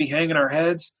 we should be hanging our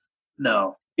heads.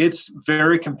 No, it's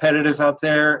very competitive out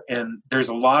there, and there's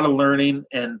a lot of learning,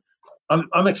 and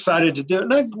I'm excited to do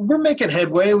it. And we're making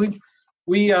headway.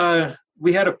 We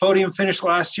had a podium finish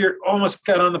last year, almost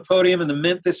got on the podium in the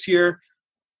Mint this year.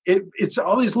 It's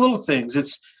all these little things.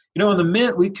 It's, in the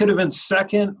Mint, we could have been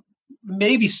second,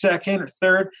 maybe second or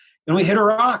third, and we hit a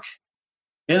rock.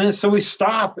 And then so we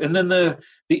stop, and then the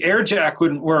air jack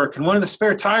wouldn't work, and one of the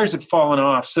spare tires had fallen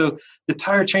off. So the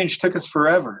tire change took us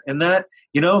forever. And that,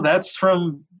 that's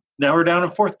from, now we're down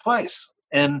in fourth place.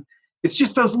 And it's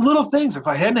just those little things. If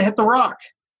I hadn't hit the rock,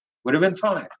 would have been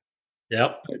fine.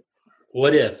 Yep.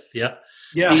 What if? Yeah.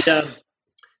 Yeah.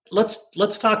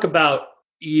 Let's talk about,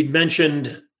 you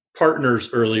mentioned partners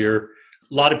earlier.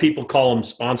 A lot of people call them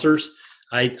sponsors.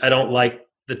 I don't like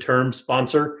the term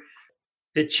sponsor.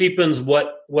 It cheapens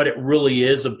what it really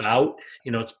is about.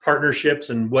 It's partnerships,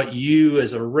 and what you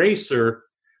as a racer,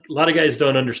 a lot of guys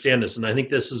don't understand this. And I think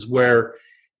this is where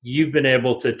you've been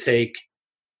able to take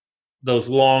those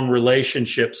long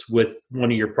relationships with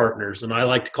one of your partners. And I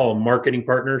like to call them marketing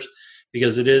partners,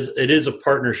 because it is a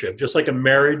partnership, just like a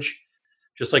marriage,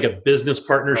 just like a business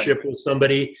partnership right. With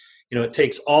somebody. It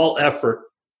takes all effort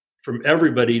from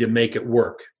everybody to make it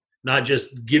work, not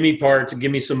just give me parts and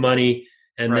give me some money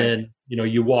and right. Then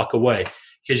you walk away,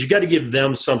 because you got to give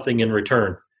them something in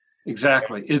return.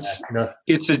 Exactly. It's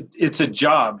a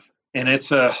job, and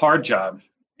it's a hard job,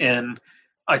 and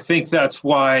I think that's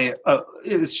why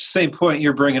it's the same point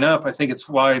you're bringing up. I think it's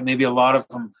why maybe a lot of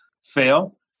them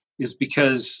fail, is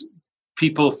because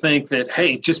people think that,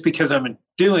 hey, just because I'm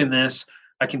doing this,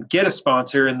 I can get a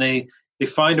sponsor, and they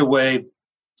find a way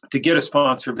to get a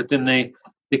sponsor, but then they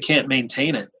can't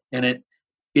maintain it. And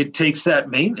it takes that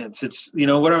maintenance. It's,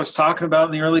 what I was talking about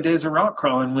in the early days of rock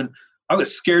crawling, when I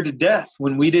was scared to death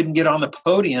when we didn't get on the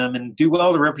podium and do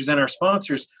well to represent our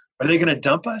sponsors. Are they going to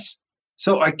dump us?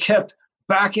 So I kept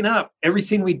backing up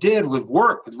everything we did with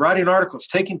work, with writing articles,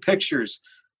 taking pictures,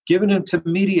 giving them to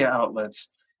media outlets.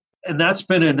 And that's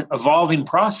been an evolving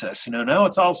process. Now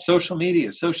it's all social media.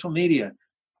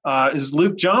 Is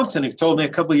Luke Johnson, who told me a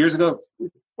couple of years ago,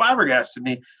 flabbergasted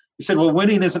me. He said, well,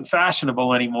 winning isn't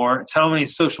fashionable anymore. It's how many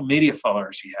social media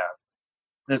followers you have.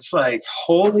 And it's like,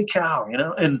 holy cow,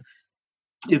 and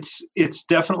it's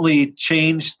definitely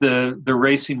changed the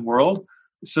racing world,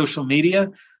 social media.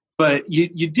 But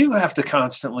you do have to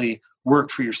constantly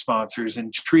work for your sponsors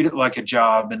and treat it like a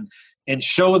job, and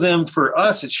show them. For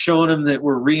us, it's showing them that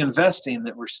we're reinvesting,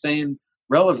 that we're staying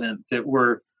relevant, that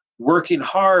we're working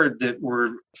hard, that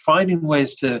we're finding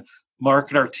ways to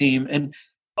market our team. And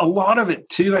a lot of it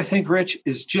too, I think, Rich,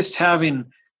 is just having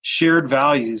shared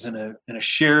values and a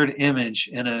shared image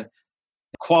and a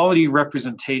quality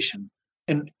representation.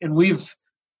 And we've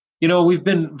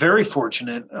been very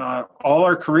fortunate. All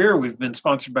our career, we've been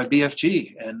sponsored by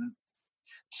BFG, and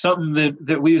something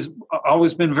that we've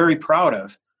always been very proud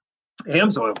of.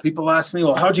 AMSOIL. People ask me,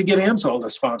 well, how'd you get AMSOIL to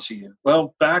sponsor you?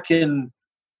 Well, back in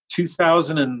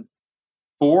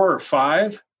 2004 or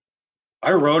 5,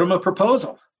 I wrote them a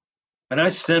proposal. And I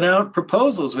sent out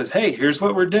proposals with, hey, here's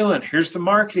what we're doing. Here's the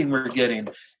marketing we're getting.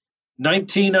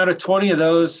 19 out of 20 of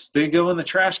those, they go in the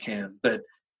trash can. But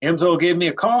AMSOIL gave me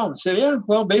a call and said, yeah,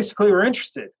 well, basically we're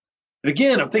interested. And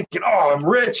again, I'm thinking, oh, I'm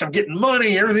rich, I'm getting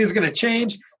money, everything's going to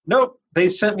change. Nope, they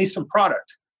sent me some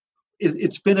product.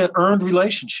 It's been an earned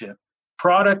relationship.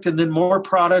 Product and then more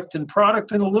product and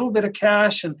a little bit of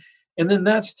cash. And then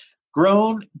that's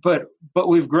grown, but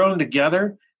we've grown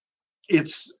together.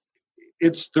 It's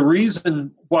the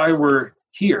reason why we're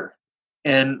here.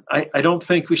 And I don't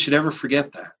think we should ever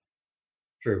forget that.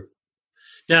 True.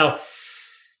 Now,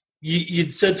 you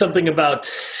said something about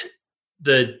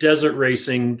the desert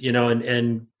racing,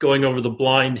 and going over the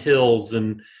blind hills,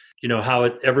 and how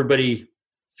everybody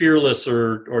fearless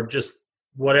or just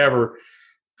whatever.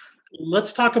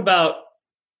 Let's talk about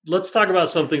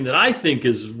something that I think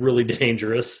is really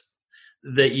dangerous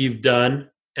that you've done,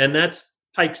 and that's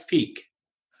Pikes Peak.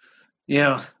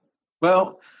 Yeah.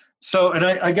 Well, so, and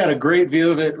I got a great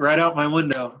view of it right out my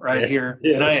window right here.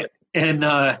 Yeah. And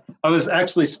I was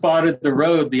actually spotted the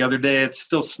road the other day. It's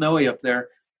still snowy up there.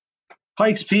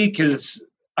 Pikes Peak is,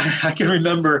 I can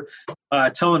remember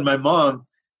telling my mom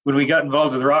when we got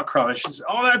involved with rock crawling, she said,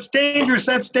 oh, that's dangerous.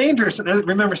 And I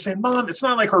remember saying, Mom, it's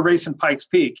not like we're racing Pikes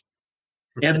Peak.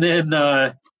 And then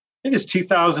I think it's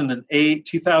 2008,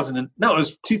 it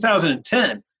was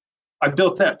 2010. I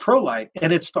built that ProLite,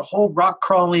 and it's the whole rock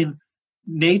crawling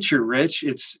nature, Rich.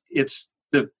 It's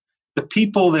the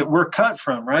people that we're cut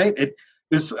from, right?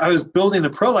 I was building the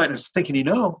ProLite and I was thinking,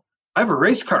 I have a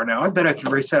race car now. I bet I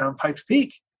can race that on Pikes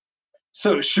Peak.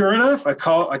 So sure enough, I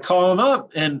call them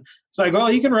up, and it's like, oh,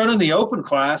 you can run in the open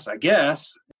class, I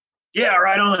guess. Yeah,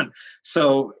 right on.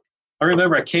 So I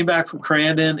remember I came back from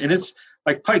Crandon, and it's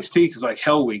like Pikes Peak is like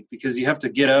hell week because you have to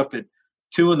get up at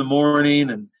 2 a.m.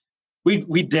 and we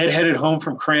deadheaded home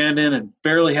from Crandon and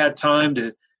barely had time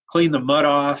to clean the mud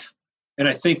off. And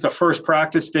I think the first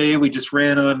practice day we just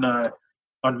ran on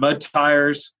mud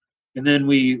tires, and then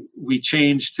we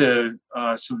changed to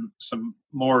some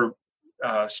more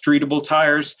streetable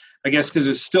tires, I guess, because it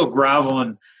was still gravel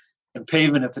and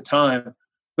pavement at the time.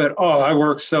 But I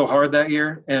worked so hard that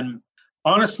year, and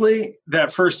honestly,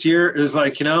 that first year is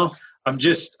like, I'm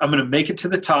going to make it to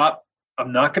the top.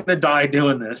 I'm not going to die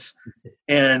doing this.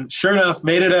 And sure enough,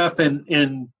 made it up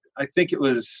in I think it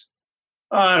was,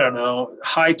 I don't know,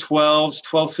 high 12s,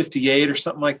 1258 or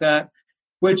something like that,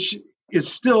 which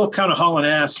is still kind of hauling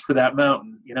ass for that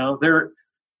mountain.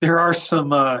 There are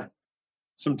some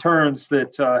turns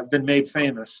that have been made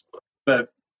famous, but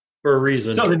for a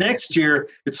reason. So the next year,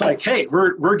 it's like, hey,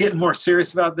 we're getting more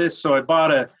serious about this. So I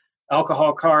bought a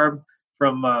alcohol carb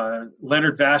from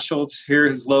Leonard Vaschultz here,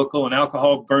 his local, and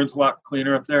alcohol burns a lot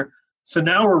cleaner up there. So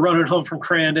now we're running home from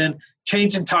Crandon,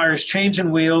 changing tires,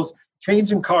 changing wheels,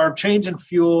 changing carb, changing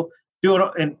fuel,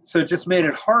 and so it just made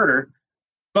it harder.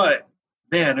 But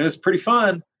man, it was pretty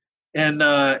fun. And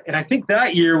I think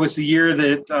that year was the year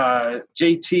that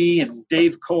JT and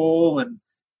Dave Cole and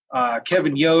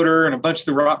Kevin Yoder and a bunch of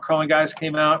the rock crawling guys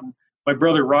came out, and my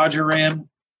brother Roger ran.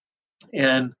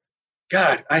 And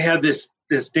God, I had this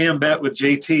damn bet with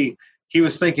JT. He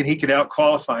was thinking he could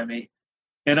out-qualify me.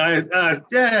 And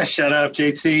shut up,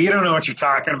 JT. You don't know what you're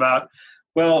talking about.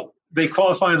 Well, they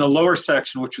qualify in the lower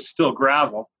section, which was still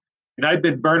gravel. And I'd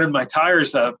been burning my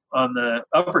tires up on the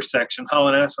upper section,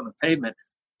 hauling ass on the pavement.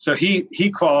 So he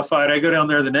qualified. I go down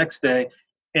there the next day,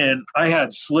 and I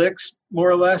had slicks, more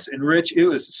or less. And Rich, it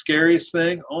was the scariest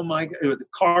thing. Oh my God, the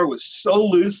car was so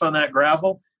loose on that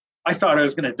gravel. I thought I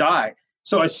was going to die.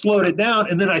 So I slowed it down,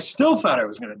 and then I still thought I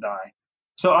was going to die.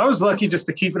 So I was lucky just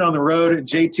to keep it on the road, and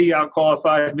JT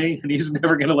out-qualified me, and he's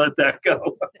never going to let that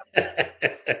go.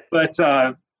 But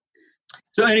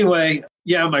so anyway,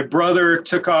 yeah, my brother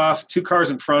took off 2 cars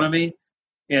in front of me,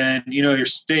 and, you're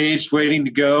staged waiting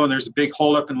to go, and there's a big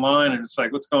hole up in line, and it's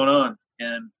like, what's going on?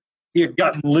 And he had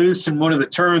gotten loose in one of the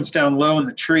turns down low in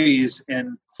the trees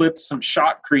and clipped some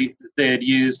shotcrete that they had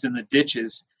used in the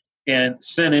ditches and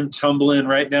sent him tumbling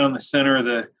right down the center of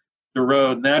the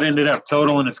road. And that ended up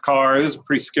totaling his car. It was a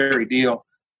pretty scary deal.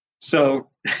 So,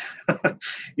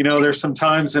 there's some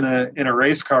times in a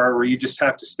race car where you just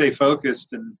have to stay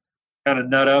focused and kind of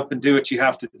nut up and do what you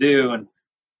have to do.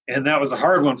 And that was a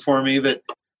hard one for me, but,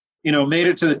 made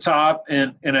it to the top,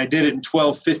 and I did it in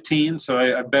 12:15. So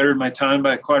I bettered my time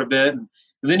by quite a bit. And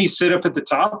then you sit up at the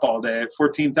top all day at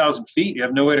 14,000 feet. You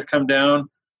have no way to come down.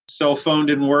 Cell phone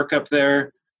didn't work up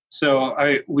there. So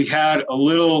we had a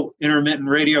little intermittent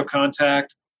radio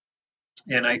contact,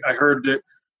 and I heard that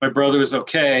my brother was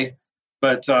okay,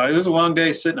 but it was a long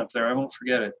day sitting up there. I won't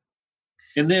forget it.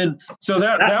 And then, so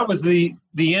that was the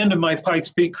end of my Pikes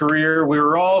Peak career. We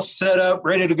were all set up,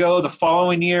 ready to go the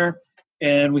following year,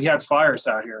 and we had fires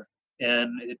out here.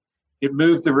 And it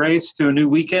moved the race to a new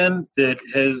weekend that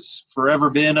has forever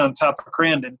been on top of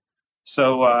Crandon.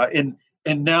 So, and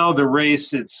now the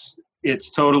race,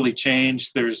 it's totally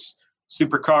changed. There's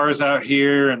supercars out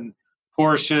here and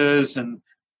Porsches, and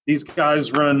these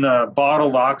guys run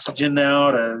bottled oxygen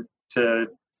now to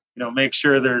make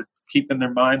sure they're keeping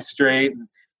their mind straight. And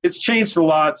it's changed a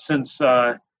lot since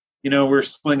we're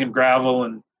slinging gravel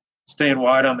and staying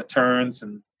wide on the turns,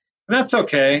 and that's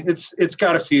okay. It's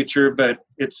got a future, but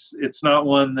it's not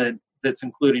one that's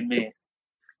including me.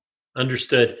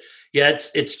 Understood. Yeah,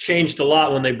 it's changed a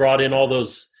lot when they brought in all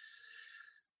those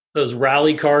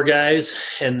rally car guys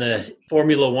and the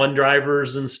Formula One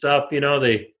drivers and stuff.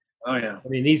 Oh yeah. I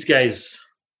mean, these guys,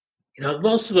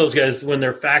 most of those guys, when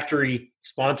they're factory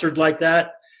sponsored like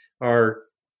that, I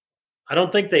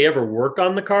don't think they ever work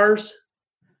on the cars.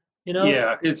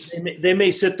 Yeah, they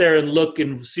may sit there and look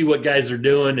and see what guys are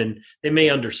doing, and they may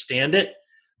understand it,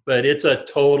 but it's a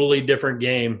totally different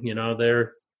game.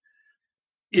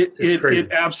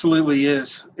 It absolutely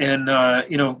is. And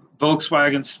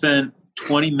Volkswagen spent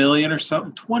 $20 million or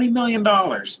something, $20 million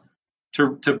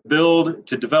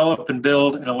to develop and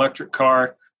build an electric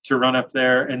car to run up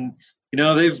there. And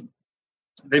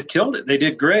they've killed it. They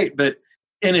did great,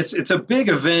 and it's a big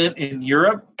event in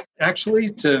Europe, actually.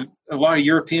 To a lot of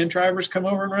European drivers come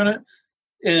over and run it.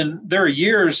 And there are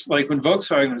years like when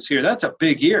Volkswagen was here, that's a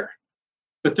big year,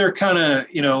 but they're kind of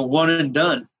one and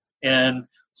done. And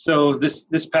so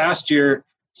this past year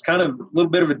it's kind of a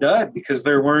little bit of a dud because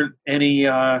there weren't any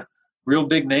real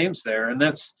big names there. And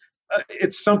that's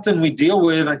it's something we deal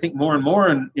with, I think, more and more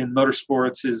in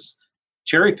motorsports is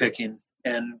cherry picking.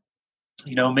 And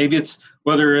maybe it's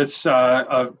whether it's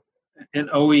an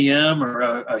OEM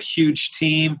or a huge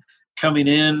team coming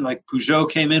in, like Peugeot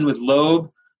came in with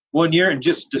Loeb one year and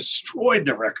just destroyed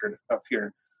the record up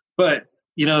here. But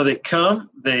they come,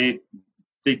 they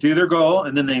do their goal,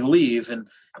 and then they leave, and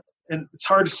it's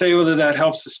hard to say whether that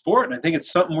helps the sport. And I think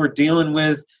it's something we're dealing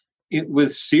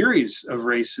with series of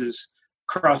races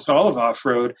across all of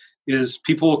off-road. Is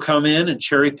people will come in and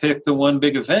cherry pick the one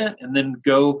big event and then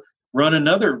go run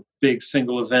another big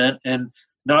single event and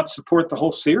not support the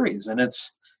whole series. And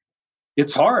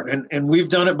it's hard. And we've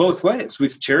done it both ways.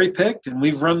 We've cherry picked and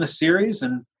we've run the series,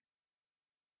 and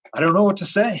I don't know what to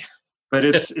say, but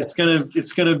it's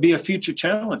gonna be a future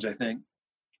challenge, I think.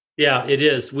 Yeah, it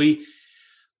is. We've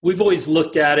always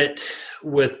looked at it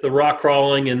with the rock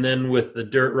crawling and then with the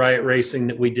dirt riot racing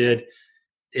that we did,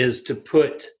 is to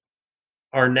put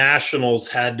our nationals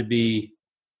had to be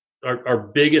our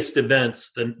biggest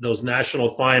events, those national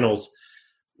finals.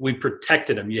 We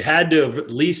protected them. You had to have at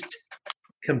least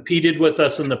competed with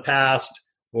us in the past,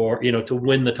 or to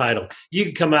win the title. You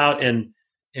could come out and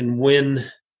win,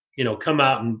 come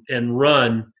out and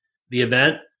run the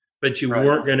event, but you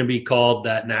weren't going to be called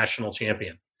that national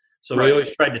champion. So we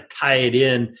always tried to tie it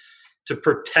in to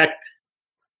protect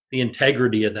the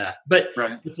integrity of that. But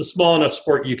it's a small enough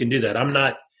sport you can do that. I'm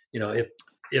not,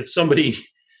 if somebody,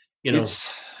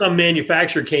 some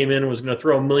manufacturer came in and was going to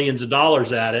throw millions of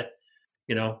dollars at it,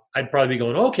 I'd probably be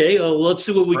going, okay, well, let's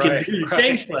see what we can do to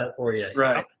change that for you.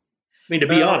 Right. I mean, to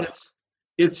be honest,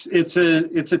 it's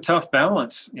a tough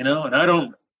balance, and I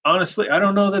don't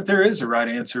know that there is a right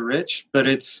answer, Rich, but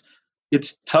it's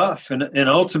tough. And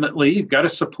ultimately you've got to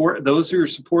support those who are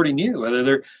supporting you, whether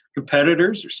they're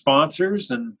competitors or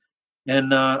sponsors.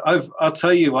 And I'll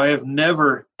tell you, I have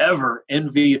never, ever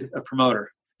envied a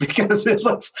promoter because it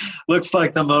looks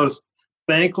like the most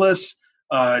thankless,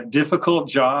 difficult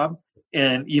job.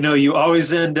 And, you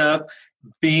always end up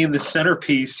being the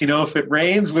centerpiece. If it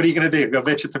rains, what are you going to do? Go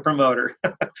bitch at the promoter.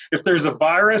 If there's a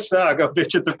virus, go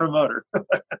bitch at the promoter.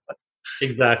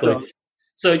 Exactly.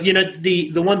 So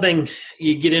the one thing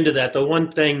you get into that, the one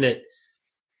thing that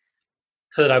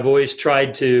I've always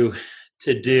tried to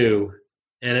do,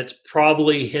 and it's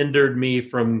probably hindered me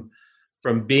from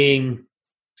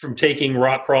taking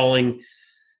rock crawling,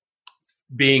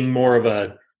 being more of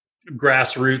a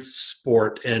grassroots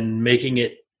sport and making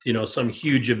it, some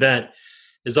huge event,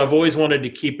 is I've always wanted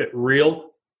to keep it real.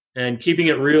 And keeping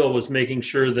it real was making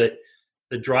sure that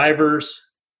the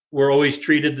drivers were always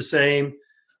treated the same,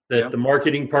 that the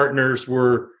marketing partners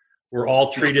were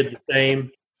all treated the same,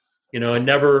 and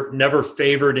never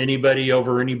favored anybody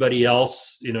over anybody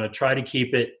else, try to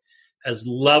keep it as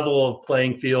level of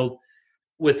playing field.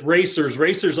 With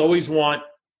racers always want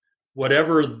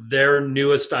whatever their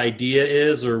newest idea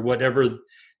is or whatever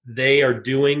they are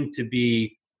doing to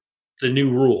be the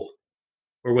new rule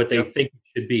or what they think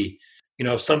it should be.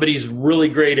 if somebody's really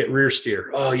great at rear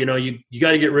steer, you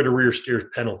got to get rid of rear steer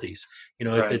penalties.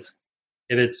 Right. If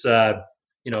it's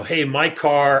hey, my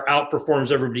car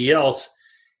outperforms everybody else.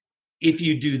 If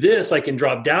you do this, I can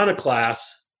drop down a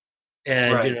class,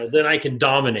 and Right. then I can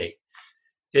dominate.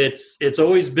 It's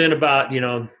always been about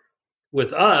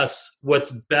with us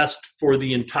what's best for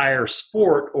the entire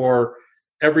sport or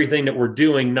everything that we're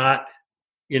doing, not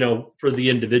for the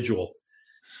individual.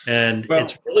 And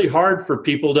it's really hard for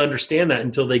people to understand that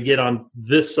until they get on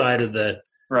this side of the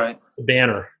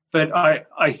banner. But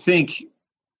I think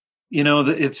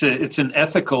it's an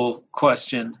ethical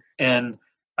question, and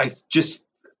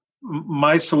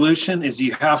my solution is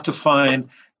you have to find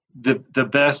the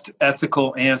best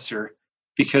ethical answer,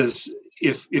 because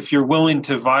if you're willing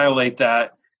to violate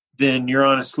that, then you're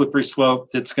on a slippery slope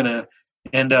that's going to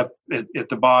end up at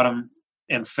the bottom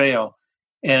and fail.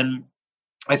 And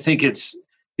I think it's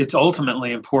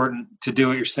ultimately important to do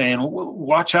what you're saying.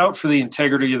 Watch out for the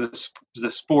integrity of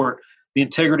the sport, the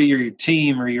integrity of your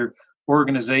team or your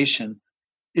organization.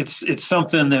 It's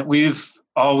something that we've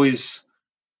always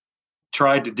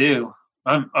tried to do.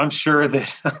 I'm sure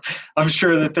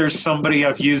that there's somebody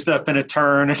I've used up in a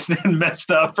turn and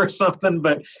messed up or something,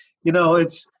 but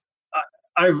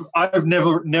I've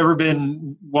never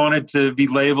been wanted to be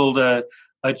labeled a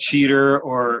cheater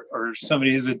or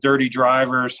somebody who's a dirty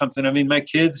driver or something. I mean, my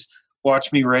kids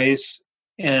watch me race,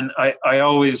 and I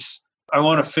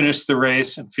want to finish the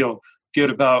race and feel good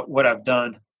about what I've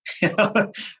done.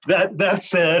 That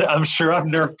said, I'm sure I've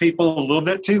nerfed people a little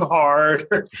bit too hard,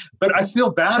 but I feel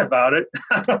bad about it.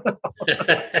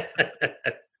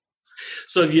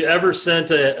 So have you ever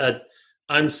sent a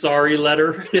I'm sorry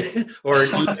letter or an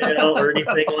email or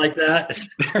anything like that?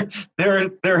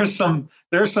 There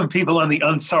are some people on the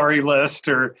unsorry list,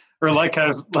 or like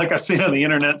I've seen on the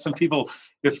internet, some people,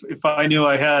 if I knew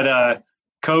I had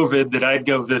COVID, that I'd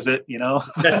go visit,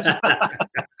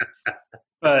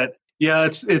 But yeah,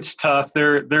 it's tough.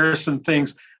 There are some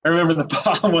things. I remember the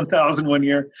Baja 1000 one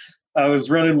year. I was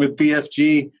running with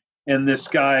BFG, and this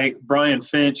guy Brian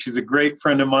Finch, who's a great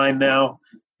friend of mine now,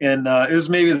 and it was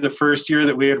maybe the first year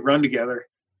that we had run together.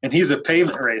 And he's a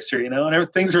pavement racer,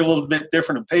 and things are a little bit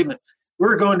different in pavement. We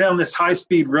were going down this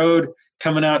high-speed road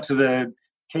coming out to the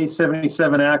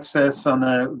K77 access on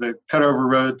the cutover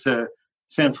road to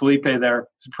San Felipe there.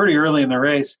 It's pretty early in the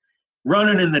race.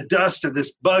 Running in the dust of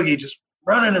this buggy, just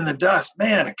running in the dust.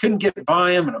 Man, I couldn't get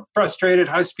by him, and I'm frustrated,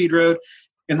 high-speed road.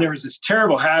 And there was this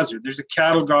terrible hazard. There's a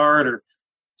cattle guard or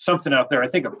something out there, I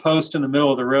think a post in the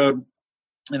middle of the road.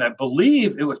 And I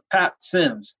believe it was Pat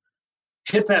Sims.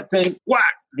 Hit that thing,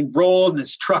 whack, and he rolled, and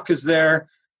his truck is there.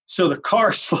 So the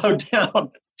car slowed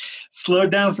down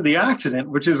for the accident,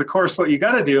 which is, of course, what you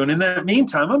got to do. And in that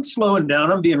meantime, I'm slowing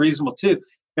down. I'm being reasonable, too.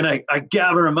 And I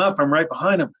gather him up. I'm right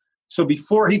behind him. So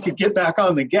before he could get back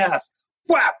on the gas,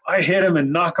 whap, I hit him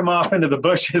and knock him off into the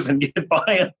bushes and get by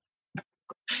him.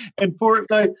 And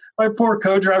my poor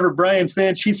co-driver, Brian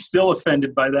Finch, he's still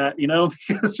offended by that,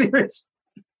 because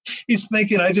he's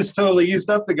thinking I just totally used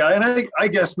up the guy. And I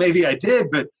guess maybe I did,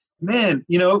 but man,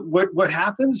 what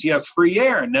happens? You have free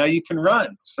air, and now you can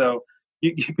run. So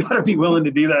you got to be willing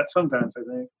to do that sometimes, I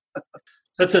think.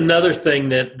 That's another thing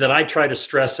that I try to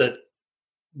stress at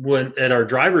our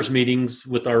drivers' meetings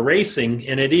with our racing,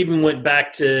 and it even went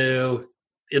back to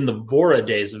in the VORA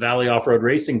days, the Valley Off-Road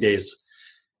Racing days,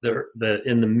 in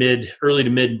the early to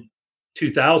mid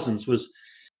 2000s, was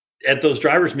at those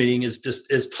drivers' meetings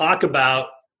is talk about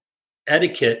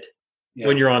etiquette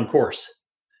when you're on course,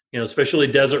 especially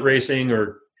desert racing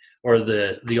or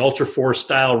the Ultra Force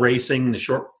style racing, the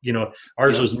short,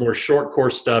 ours was more short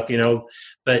course stuff,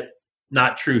 but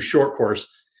not true short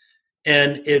course.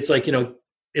 And it's like,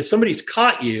 if somebody's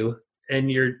caught you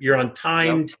and you're on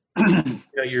timed,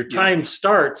 your time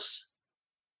starts,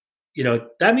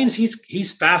 that means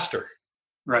he's faster.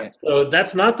 Right. So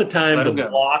that's not the time to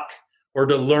block or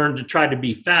to learn to try to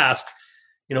be fast.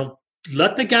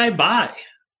 Let the guy by,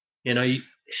 and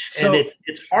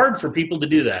it's hard for people to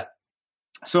do that.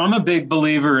 So I'm a big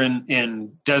believer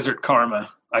in desert karma,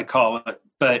 I call it.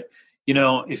 But,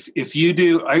 if you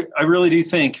do, I really do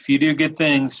think if you do good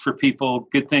things for people,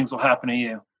 good things will happen to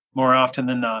you more often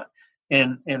than not.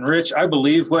 And Rich, I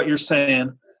believe what you're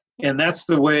saying. And that's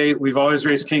the way we've always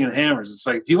raced King of the Hammers. It's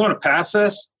like, if you want to pass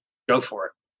us, go for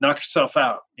it. Knock yourself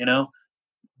out,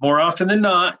 More often than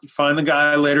not, you find the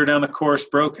guy later down the course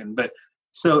broken. But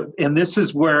and this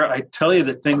is where I tell you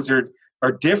that things are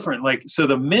different. Like, so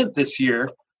the Mint this year,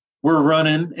 we're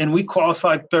running, and we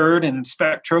qualified third in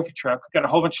Spec Trophy Truck. We've got a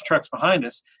whole bunch of trucks behind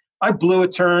us. I blew a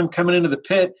turn coming into the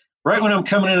pit. Right when I'm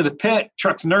coming into the pit,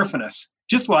 truck's nerfing us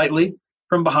just lightly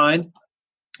from behind.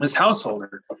 this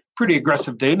householder, pretty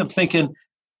aggressive dude. And I'm thinking,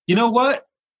 you know what?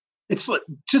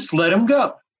 Just let him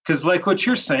go. Because like what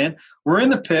you're saying, we're in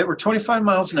the pit, we're 25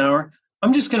 miles an hour.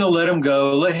 I'm just going to let him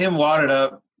go, let him wad it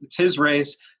up. It's his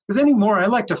race. Because anymore, I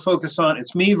like to focus on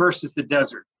it's me versus the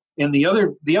desert. And the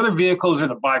other vehicles are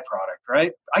the byproduct,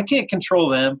 right? I can't control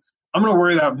them. I'm going to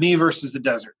worry about me versus the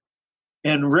desert.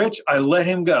 And Rich, I let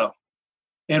him go.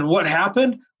 And what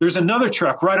happened? There's another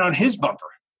truck right on his bumper.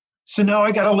 So now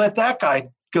I got to let that guy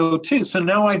go too. So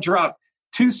now I dropped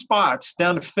 2 spots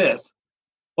down to 5th.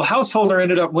 Well, Householder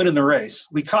ended up winning the race.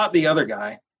 We caught the other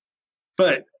guy.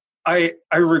 But I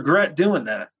regret doing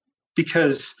that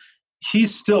because he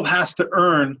still has to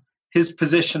earn his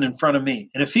position in front of me.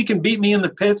 And if he can beat me in the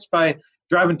pits by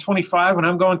driving 25 and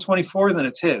I'm going 24, then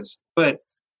it's his. But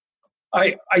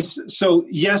so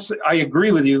yes, I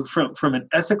agree with you from an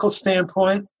ethical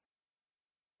standpoint,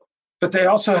 but they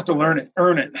also have to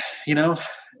earn it, you know?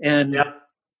 And yeah,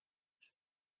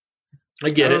 I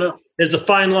get it. There's a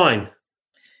fine line.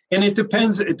 And it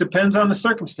depends on the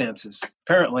circumstances,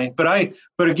 apparently. But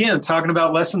again, talking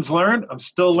about lessons learned, I'm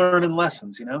still learning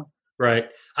lessons, you know? Right.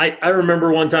 I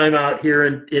remember one time out here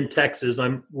in Texas,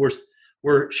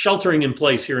 we're sheltering in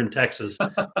place here in Texas.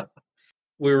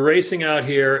 We were racing out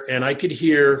here and I could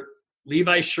hear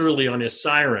Levi Shirley on his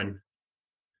siren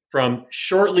from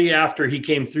shortly after he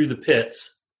came through the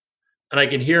pits. And I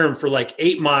can hear him for like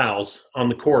 8 miles on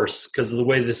the course because of the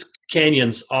way this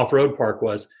Canyons off-road park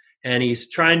was. And he's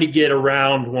trying to get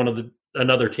around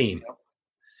another team.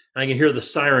 And I can hear the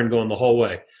siren going the whole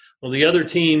way. Well, the other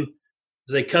team,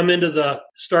 as they come into the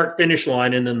start-finish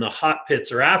line and then the hot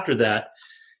pits are after that,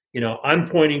 you know, I'm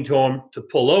pointing to him to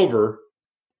pull over.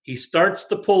 He starts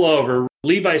to pull over.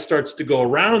 Levi starts to go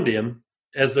around him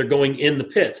as they're going in the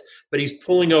pits, but he's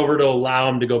pulling over to allow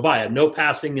him to go by. No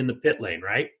passing in the pit lane,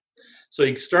 right? So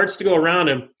he starts to go around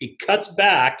him. He cuts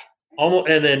back, almost,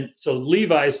 and then so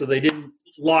Levi, so they didn't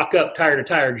lock up tire to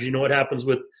tire, because you know what happens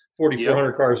with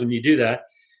 4,400 cars when you do that.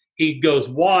 He goes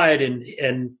wide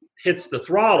and hits the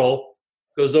throttle,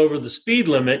 goes over the speed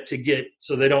limit to get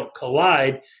so they don't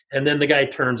collide, and then the guy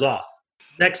turns off.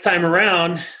 Next time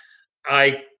around,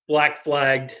 I black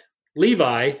flagged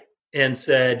Levi and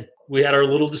said, we had our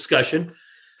little discussion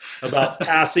about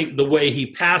passing the way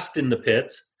he passed in the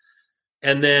pits.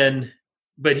 And then,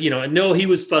 but, you know, I know he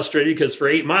was frustrated because for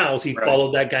 8 miles, he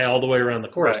followed that guy all the way around the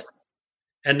course. Right.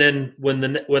 And then when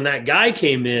that guy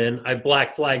came in, I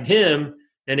black flagged him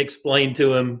and explained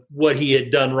to him what he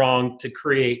had done wrong to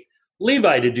create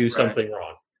Levi to do something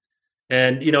wrong.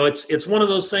 And, you know, it's one of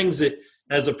those things that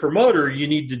as a promoter, you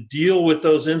need to deal with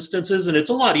those instances. And it's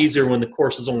a lot easier when the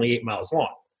course is only 8 miles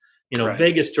long. You know,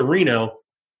 Vegas to Reno,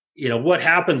 you know, what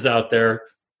happens out there?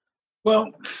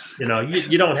 Well, you know,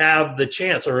 you don't have the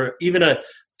chance, or even a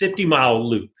 50-mile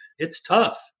loop. It's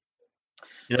tough.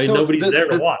 You know, so nobody's there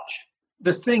to watch.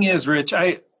 The thing is, Rich,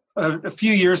 a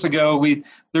few years ago,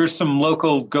 there's some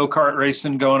local go-kart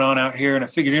racing going on out here, and I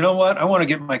figured, you know what? I want to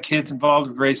get my kids involved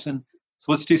with racing,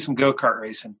 so let's do some go-kart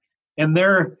racing. And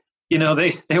they're, you know,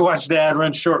 they watch Dad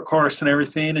run short course and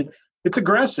everything, and it's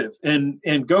aggressive. And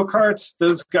go-karts,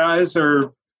 those guys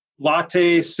are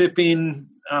latte sipping,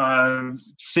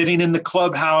 sitting in the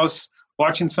clubhouse,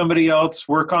 watching somebody else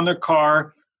work on their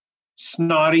car,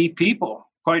 snotty people,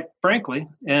 quite frankly.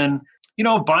 And, you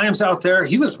know, Byam's out there,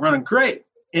 he was running great.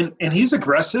 And he's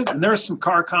aggressive, and there's some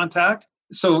car contact.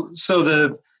 So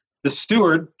the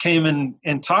steward came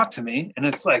and talked to me, and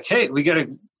it's like, hey, we got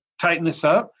to tighten this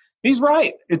up. He's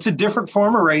right. It's a different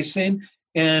form of racing,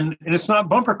 and it's not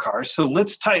bumper cars, so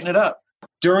let's tighten it up.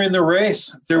 During the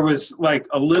race, there was like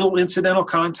a little incidental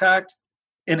contact,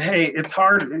 and hey, it's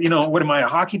hard. You know, what am I, a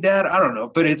hockey dad? I don't know,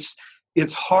 but it's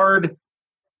hard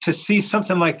to see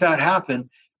something like that happen.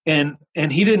 And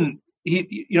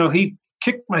he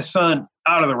kicked my son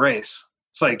out of the race.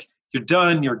 It's like, you're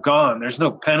done, you're gone. There's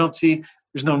no penalty,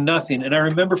 there's no nothing. And I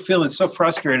remember feeling so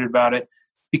frustrated about it,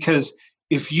 because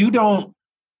if you don't,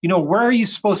 you know, where are you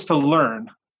supposed to learn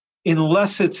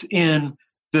unless it's in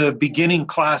the beginning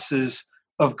classes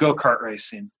of go-kart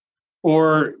racing?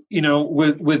 Or, you know,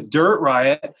 with Dirt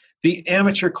Riot, the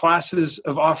amateur classes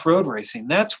of off-road racing.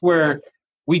 That's where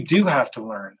we do have to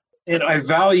learn. And I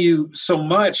value so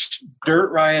much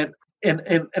Dirt Riot,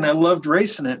 and I loved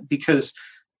racing it, because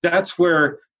that's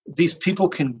where these people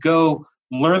can go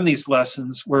learn these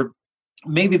lessons, where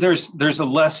maybe there's a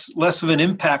less of an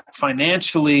impact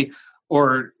financially,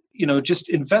 or, you know, just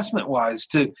investment wise,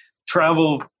 to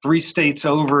travel 3 states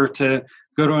over to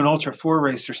go to an Ultra 4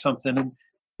 race or something. And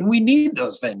we need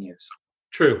those venues.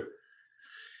 True.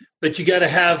 But you got to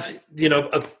have, you know,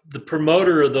 the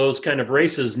promoter of those kind of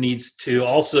races needs to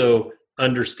also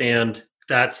understand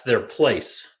that's their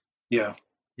place. Yeah.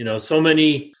 So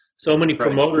many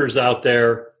promoters out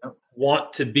there Yep.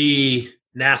 want to be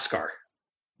NASCAR.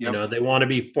 Yep. They want to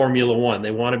be Formula One.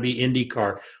 They want to be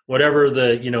IndyCar, whatever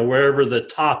wherever the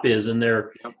top is in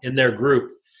their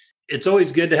group. It's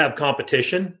always good to have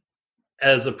competition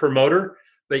as a promoter,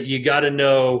 but you got to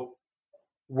know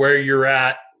where you're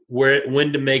at,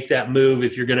 when to make that move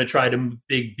if you're going to try to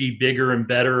be bigger and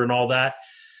better and all that.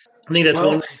 I think that's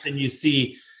one reason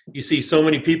you see so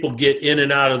many people get in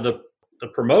and out of the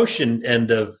promotion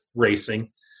end of racing,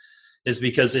 is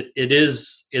because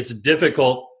it's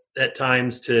difficult at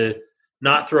times to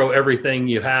not throw everything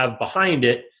you have behind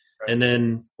it, and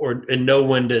know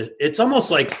when to. It's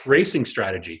almost like racing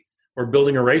strategy or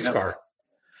building a race car.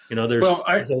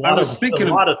 There's a lot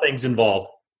of things involved.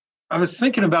 I was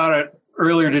thinking about it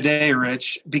earlier today,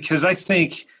 Rich, because I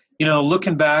think,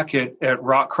 looking back at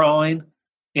rock crawling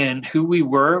and who we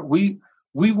were, we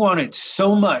wanted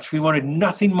so much. We wanted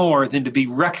nothing more than to be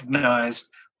recognized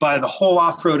by the whole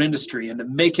off-road industry and to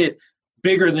make it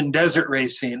bigger than desert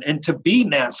racing and to be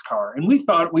NASCAR. And we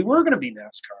thought we were going to be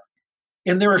NASCAR.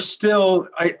 And there are still,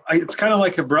 it's kind of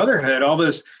like a brotherhood, all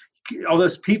those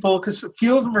people, because a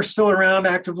few of them are still around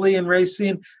actively in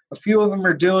racing. A few of them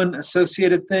are doing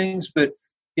associated things, but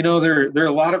they're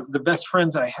a lot of the best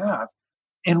friends I have.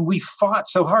 And we fought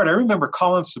so hard. I remember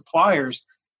calling suppliers,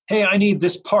 "Hey, I need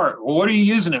this part." "Well, what are you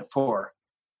using it for?"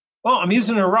 "Well, I'm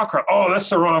using it in a rock car." "Oh, that's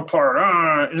the wrong part."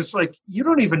 And it's like, you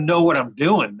don't even know what I'm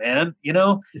doing, man.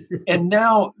 And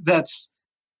now that's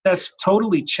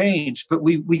totally changed. But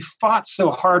we fought so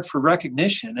hard for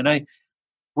recognition. And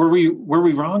were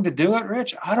we wrong to do it,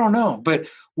 Rich? I don't know. But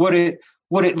what it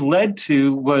led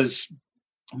to was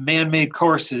man-made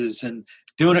courses and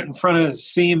doing it in front of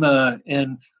SEMA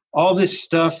and all this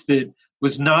stuff that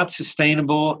was not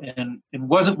sustainable and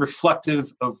wasn't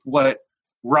reflective of what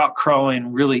rock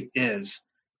crawling really is.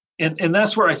 And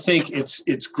that's where I think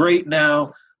it's great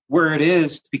now where it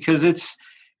is, because it's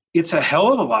a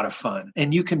hell of a lot of fun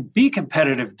and you can be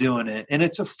competitive doing it and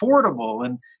it's affordable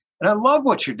and I love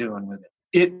what you're doing with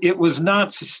it. It was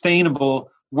not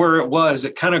sustainable where it was.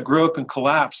 It kind of grew up and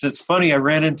collapsed. It's funny,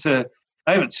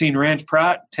 I haven't seen Ranch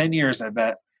Pratt in 10 years, I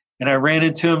bet. And I ran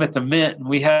into him at the Mint and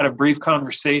we had a brief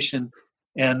conversation.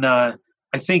 And I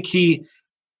think he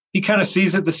kind of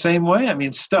sees it the same way. I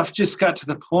mean, stuff just got to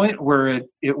the point where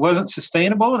it wasn't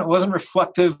sustainable and it wasn't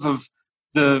reflective of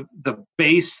the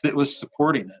base that was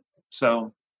supporting it.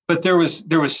 So, but there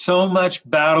was so much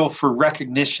battle for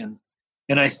recognition.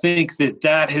 And I think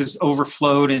that has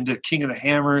overflowed into King of the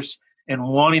Hammers and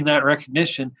wanting that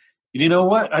recognition. And you know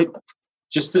what?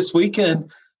 Just this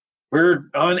weekend, we're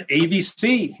on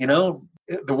ABC.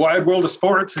 The wide world of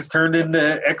sports has turned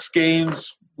into X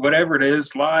Games, whatever it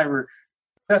is, live.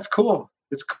 That's cool.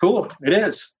 It's cool. It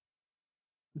is.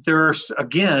 There's,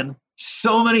 again,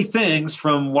 so many things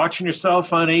from watching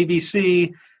yourself on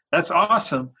ABC. That's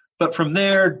awesome. But from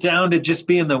there down to just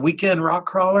being the weekend rock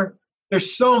crawler,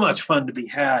 there's so much fun to be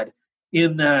had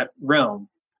in that realm.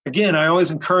 Again, I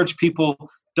always encourage people,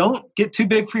 don't get too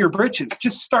big for your britches.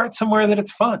 Just start somewhere that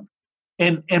it's fun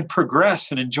and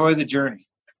progress and enjoy the journey.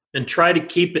 And try to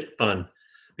keep it fun.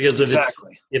 Because if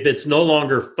it's no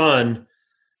longer fun,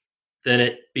 then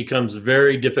it becomes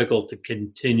very difficult to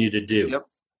continue to do. Yep.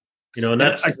 And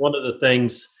that's one of the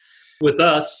things with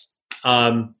us,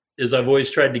 is I've always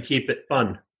tried to keep it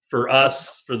fun for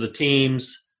us, for the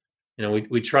teams.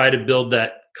 We try to build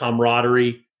that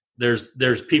camaraderie.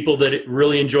 There's people that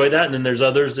really enjoy that, and then there's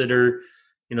others that are,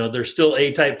 they're still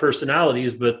A-type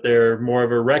personalities, but they're more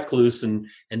of a recluse and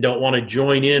don't want to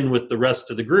join in with the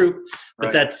rest of the group. But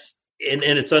right. that's and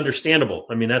it's understandable.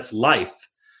 I mean, that's life.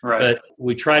 Right. But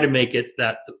we try to make it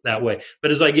that way. But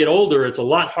as I get older, it's a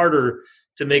lot harder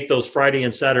to make those Friday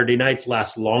and Saturday nights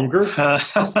last longer.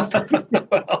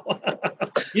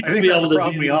 You I think that's a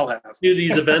problem we all have. Do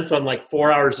these events on like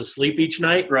 4 hours of sleep each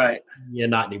night. Right. Yeah,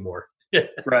 not anymore.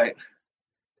 Right.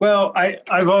 Well,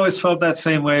 I've always felt that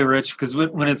same way, Rich, because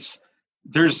when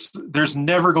there's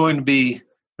never going to be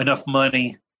enough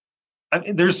money. I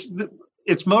mean,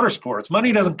 it's motorsports.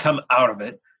 Money doesn't come out of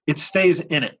it. It stays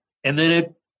in it. And then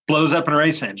it blows up in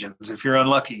race engines if you're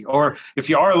unlucky. Or if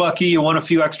you are lucky, you won a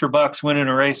few extra bucks winning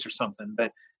a race or something.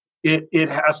 But it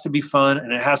has to be fun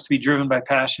and it has to be driven by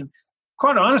passion.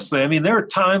 Quite honestly, I mean, there are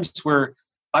times where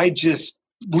I just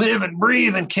live and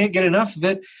breathe and can't get enough of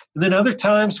it. And then other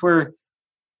times where,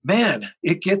 man,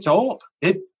 it gets old.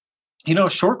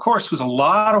 Short course was a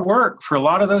lot of work for a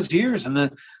lot of those years. And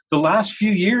the last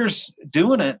few years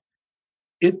doing it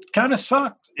kind of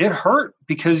sucked. It hurt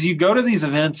because you go to these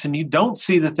events and you don't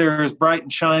see that they're as bright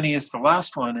and shiny as the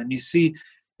last one. And you see,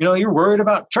 you're worried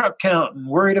about truck count and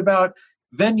worried about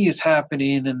venues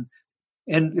happening. And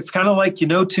it's kind of like,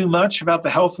 too much about the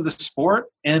health of the sport,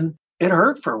 and it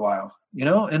hurt for a while,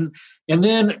 and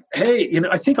then, hey,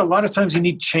 I think a lot of times you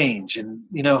need change, and,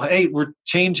 hey, we're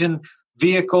changing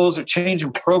vehicles or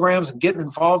changing programs and getting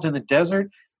involved in the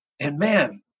desert. And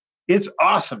man, it's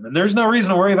awesome. And there's no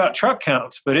reason to worry about truck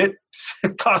counts, but it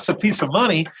costs a piece of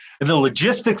money and the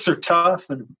logistics are tough.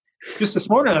 And just this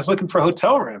morning, I was looking for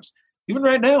hotel rooms. Even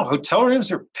right now, hotel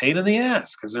rooms are a pain in the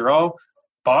ass because they're all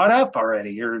bought up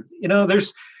already. Or,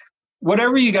 there's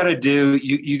whatever you got to do,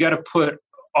 you got to put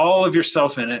all of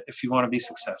yourself in it if you want to be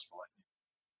successful.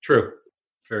 True.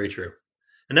 Very true.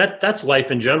 And that's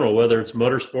life in general, whether it's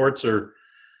motorsports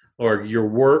or your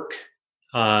work,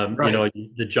 Right.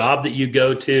 the job that you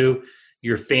go to,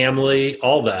 your family,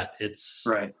 all that. It's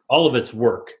Right. all of it's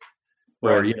work.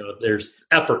 Or, Right. there's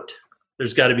effort.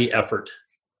 There's got to be effort.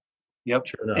 Yep.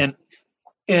 Sure enough.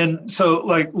 And so,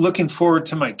 like, looking forward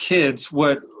to my kids,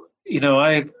 what,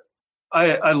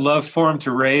 I love for them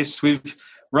to race. We've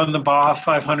run the Baja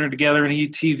 500 together in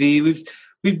ETV.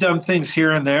 We've done things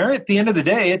here and there. At the end of the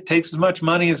day, it takes as much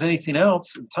money as anything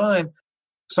else and time.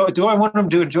 So do I want them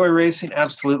to enjoy racing?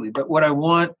 Absolutely. But what I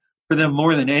want for them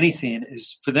more than anything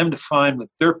is for them to find what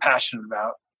they're passionate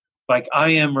about, like I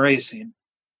am racing,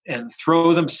 and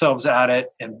throw themselves at it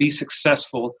and be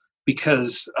successful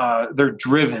because they're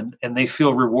driven and they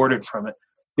feel rewarded from it.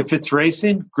 If it's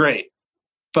racing, great.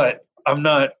 But I'm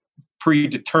not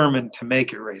predetermined to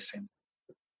make it racing.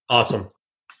 Awesome.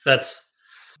 That's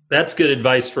good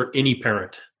advice for any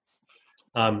parent.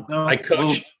 I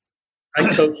coached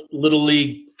Little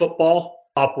League football,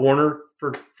 Pop Warner,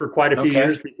 for quite a few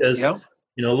years because, Yep.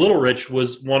 Little Rich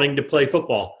was wanting to play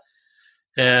football.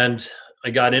 And I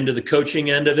got into the coaching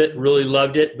end of it, really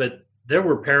loved it. But there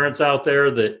were parents out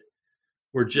there that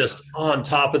were just on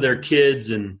top of their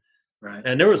kids. And Right.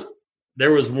 and there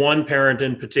was one parent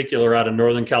in particular out of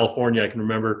Northern California, I can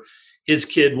remember. His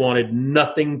kid wanted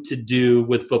nothing to do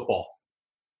with football.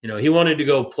 He wanted to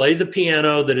go play the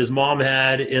piano that his mom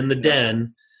had in the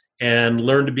den and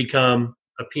learn to become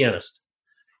a pianist.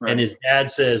 Right. And his dad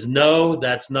says, no,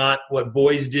 that's not what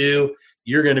boys do.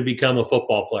 You're going to become a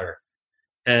football player.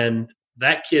 And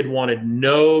that kid wanted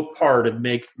no part of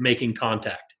making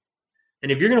contact.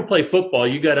 And if you're going to play football,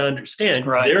 you got to understand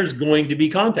there's going to be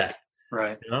contact.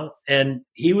 Right. And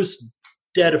he was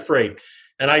dead afraid.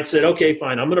 And I said, okay,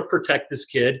 fine. I'm going to protect this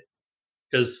kid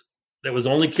because that was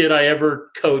the only kid I ever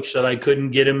coached that I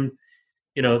couldn't get him,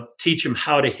 teach him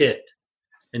how to hit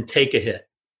and take a hit.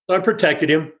 So I protected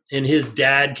him, and his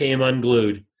dad came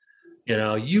unglued.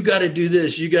 You got to do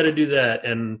this, you got to do that.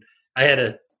 And I had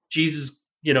a Jesus,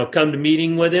 come to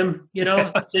meeting with him,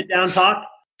 sit down, talk.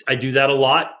 I do that a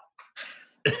lot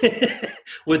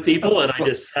with people, and I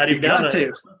just sat him down.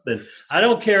 Listen, I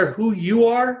don't care who you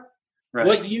are,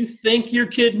 what you think your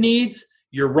kid needs,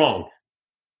 you're wrong.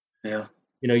 Yeah.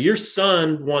 Your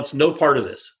son wants no part of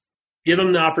this. Give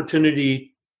him the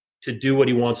opportunity to do what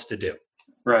he wants to do.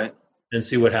 Right. And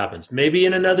see what happens. Maybe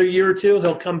in another year or two,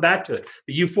 he'll come back to it.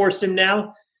 But you force him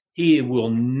now, he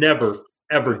will never,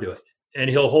 ever do it. And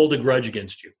he'll hold a grudge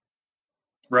against you.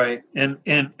 Right. And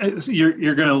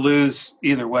you're going to lose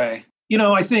either way.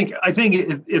 I think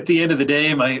at the end of the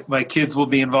day, my kids will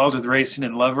be involved with racing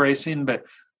and love racing. But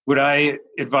would I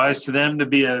advise to them to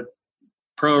be a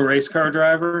pro race car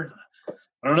driver?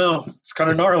 I don't know. It's kind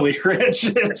of gnarly, Rich.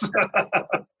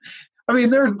 I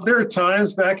mean, there are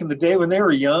times back in the day when they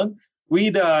were young, we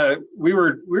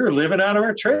were living out of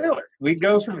our trailer. We'd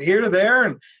go from here to there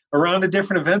and around to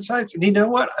different event sites. And you know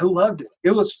what? I loved it.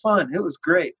 It was fun. It was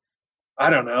great.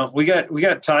 I don't know. We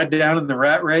got tied down in the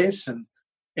rat race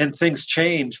and things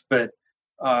changed, but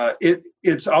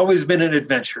it's always been an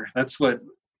adventure. That's what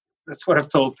I've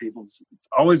told people. It's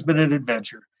always been an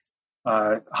adventure.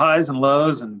 Highs and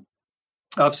lows and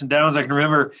ups and downs. I can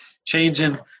remember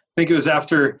changing. I think it was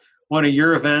after one of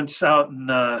your events out in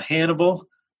Hannibal.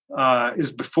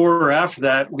 Is before or after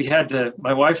that,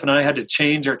 my wife and I had to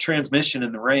change our transmission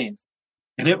in the rain,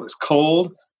 and it was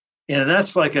cold, and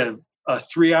that's like a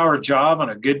 3-hour job on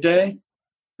a good day.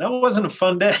 That wasn't a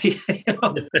fun day,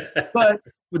 But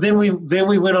then we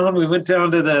went on. We went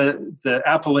down to the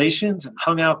Appalachians and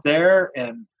hung out there,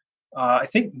 and I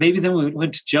think maybe then we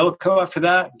went to Jellicoe after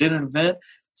that, did an event.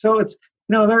 So it's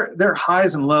there are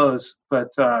highs and lows, but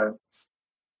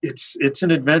it's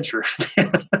an adventure.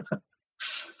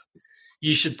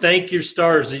 You should thank your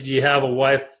stars that you have a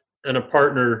wife and a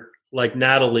partner like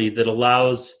Natalie that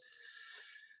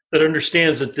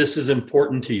understands that this is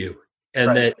important to you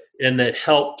and that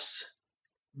helps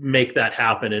make that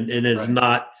happen and is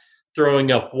not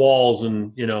throwing up walls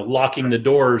and, locking the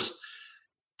doors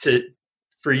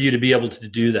for you to be able to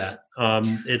do that.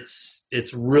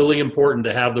 It's really important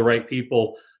to have the right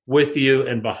people with you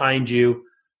and behind you,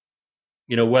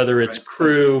 whether it's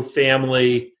crew,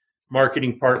 family,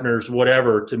 marketing partners,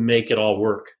 whatever, to make it all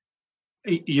work.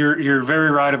 You're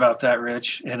very right about that,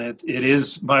 Rich. And it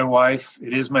is my wife,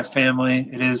 it is my family,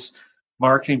 it is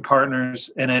marketing partners,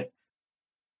 and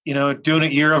doing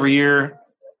it year over year,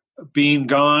 being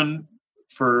gone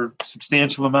for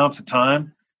substantial amounts of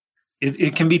time,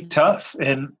 it can be tough.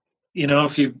 And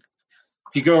if you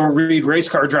go read race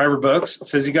car driver books, it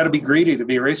says you got to be greedy to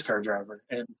be a race car driver.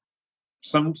 And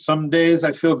some days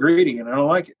I feel greedy and I don't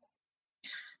like it.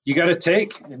 You got to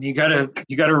take, and you got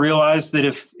to realize that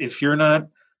if you're not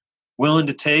willing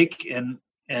to take and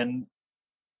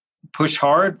push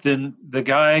hard, then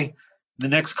the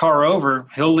next car over,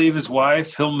 he'll leave his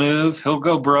wife, he'll move, he'll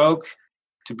go broke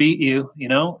to beat you.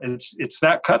 It's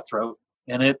that cutthroat.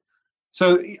 And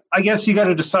so I guess you got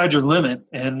to decide your limit.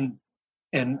 And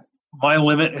my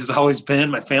limit has always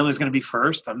been my family's going to be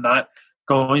first. I'm not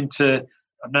going to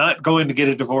get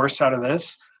a divorce out of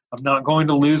this. I'm not going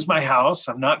to lose my house.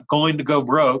 I'm not going to go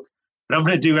broke, but I'm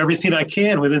going to do everything I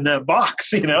can within that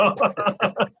box,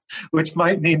 which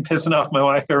might mean pissing off my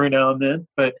wife every now and then.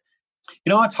 But,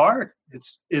 it's hard.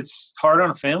 It's hard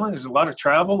on a family. There's a lot of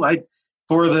travel.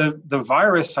 For the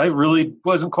virus, I really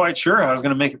wasn't quite sure how I was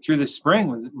going to make it through this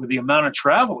spring with the amount of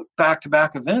travel, with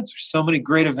back-to-back events. There's so many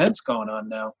great events going on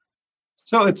now.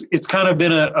 So it's kind of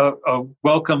been a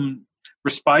welcome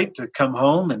respite to come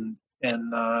home and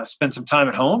spend some time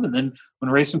at home. And then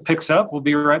when racing picks up, we'll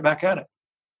be right back at it.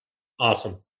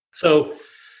 Awesome. So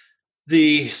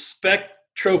the Spec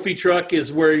Trophy truck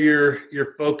is where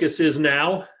your focus is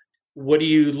now. What are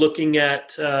you looking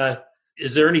at?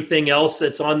 Is there anything else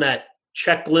that's on that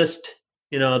checklist,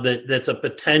 that's a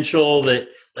potential that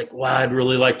wow, I'd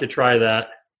really like to try that?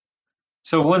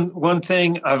 So one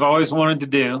thing I've always wanted to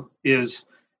do is,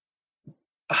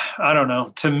 I don't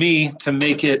know, to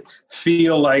make it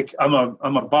feel like I'm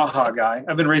a Baja guy.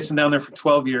 I've been racing down there for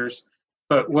 12 years,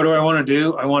 but what do I want to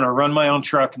do? I want to run my own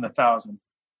truck in the 1,000.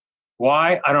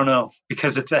 Why? I don't know,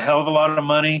 because it's a hell of a lot of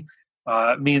money.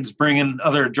 It means bringing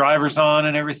other drivers on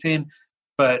and everything,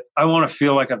 but I want to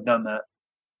feel like I've done that,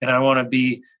 and I want to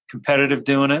be competitive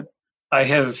doing it. I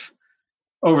have,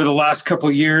 over the last couple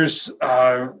of years,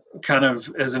 kind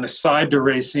of as an aside to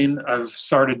racing, I've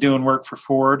started doing work for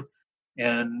Ford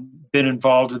and been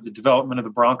involved with the development of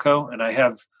the Bronco. And I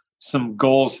have some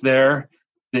goals there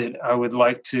that I would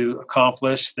like to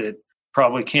accomplish that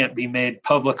probably can't be made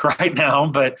public right now,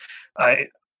 but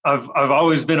I've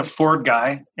always been a Ford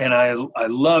guy, and I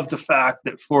love the fact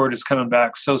that Ford is coming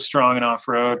back so strong in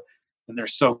off-road and they're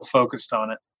so focused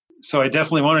on it. So I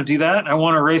definitely want to do that. I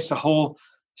want to race a whole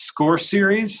Score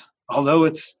series, although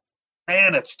it's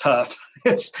tough.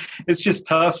 It's just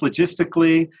tough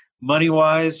logistically,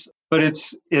 money-wise, but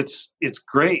it's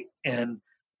great. And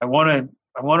I want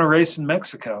to race in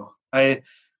Mexico. I'd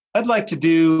like to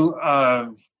do,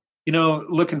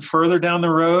 looking further down the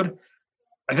road,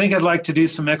 I think I'd like to do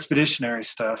some expeditionary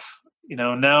stuff.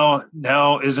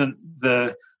 Now isn't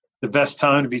the best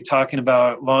time to be talking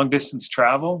about long distance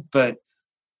travel, but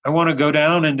I want to go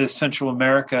down into Central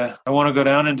America. I want to go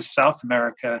down into South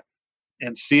America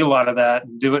and see a lot of that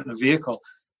and do it in a vehicle.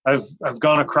 I've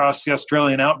gone across the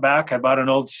Australian outback. I bought an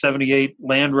old 78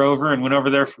 Land Rover and went over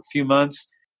there for a few months,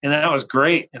 and that was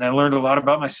great. And I learned a lot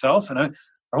about myself, and I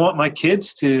want my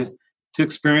kids to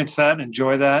experience that and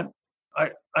enjoy that.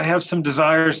 I have some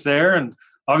desires there, and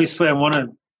obviously I want to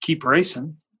keep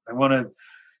racing. I want to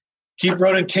keep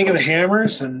running King of the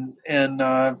Hammers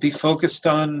and be focused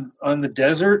on the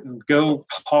desert and go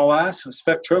haul ass in a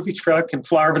Spec Trophy truck and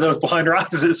fly over those blind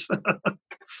rises.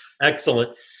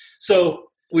 Excellent. So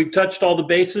we've touched all the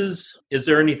bases. Is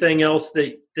there anything else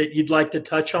that you'd like to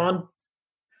touch on?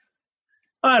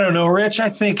 I don't know, Rich. I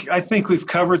think we've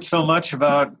covered so much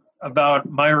about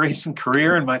my racing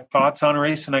career and my thoughts on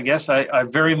racing. I guess I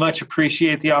very much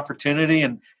appreciate the opportunity,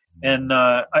 and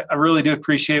I really do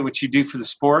appreciate what you do for the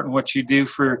sport and what you do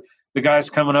for the guys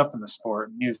coming up in the sport.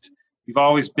 And you've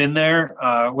always been there,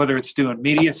 whether it's doing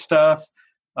media stuff,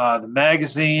 the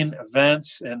magazine,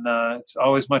 events, and it's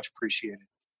always much appreciated.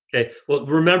 Okay. Well,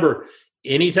 remember,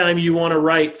 anytime you want to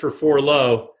write for Four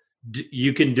Low,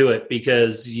 you can do it,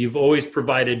 because you've always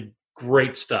provided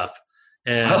great stuff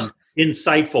and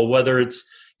insightful, whether it's,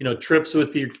 trips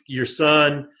with your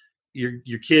son,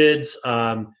 your kids,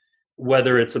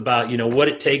 whether it's about, what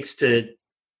it takes to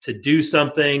do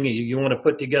something, you want to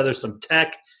put together some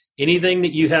tech, anything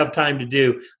that you have time to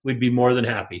do, we'd be more than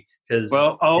happy, because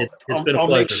it's been a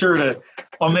pleasure.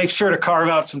 I'll make sure to carve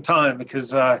out some time,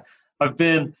 because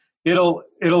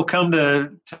it'll come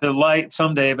to light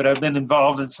someday, but I've been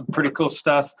involved in some pretty cool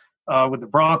stuff with the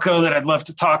Bronco that I'd love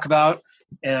to talk about.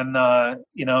 And,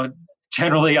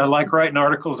 generally I like writing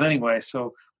articles anyway,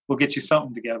 so we'll get you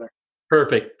something together.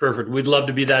 Perfect. We'd love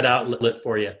to be that outlet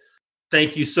for you.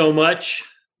 Thank you so much,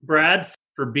 Brad,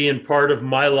 for being part of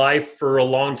my life for a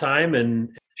long time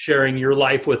and sharing your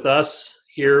life with us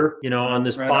here, on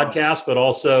this podcast, but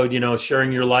also,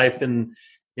 sharing your life in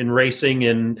racing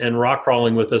and rock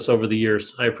crawling with us over the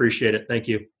years. I appreciate it. Thank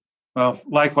you. Well,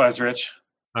 likewise, Rich.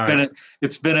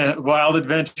 It's been a wild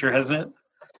adventure, hasn't it?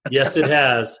 Yes, it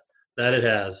has. That it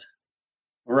has.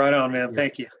 Right on, man.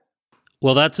 Thank you.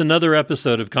 Well, that's another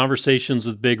episode of Conversations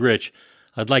with Big Rich.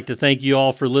 I'd like to thank you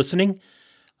all for listening.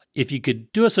 If you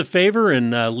could do us a favor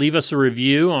and leave us a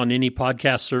review on any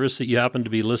podcast service that you happen to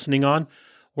be listening on,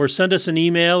 or send us an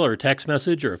email or a text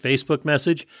message or a Facebook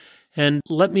message, and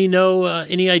let me know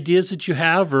any ideas that you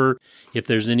have, or if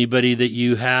there's anybody that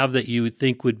you have that you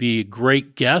think would be a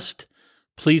great guest,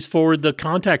 please forward the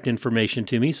contact information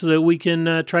to me so that we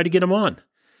can try to get them on.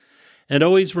 And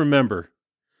always remember,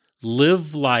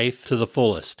 live life to the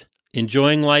fullest.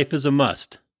 Enjoying life is a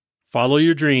must. Follow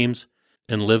your dreams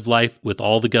and live life with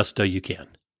all the gusto you can.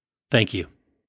 Thank you.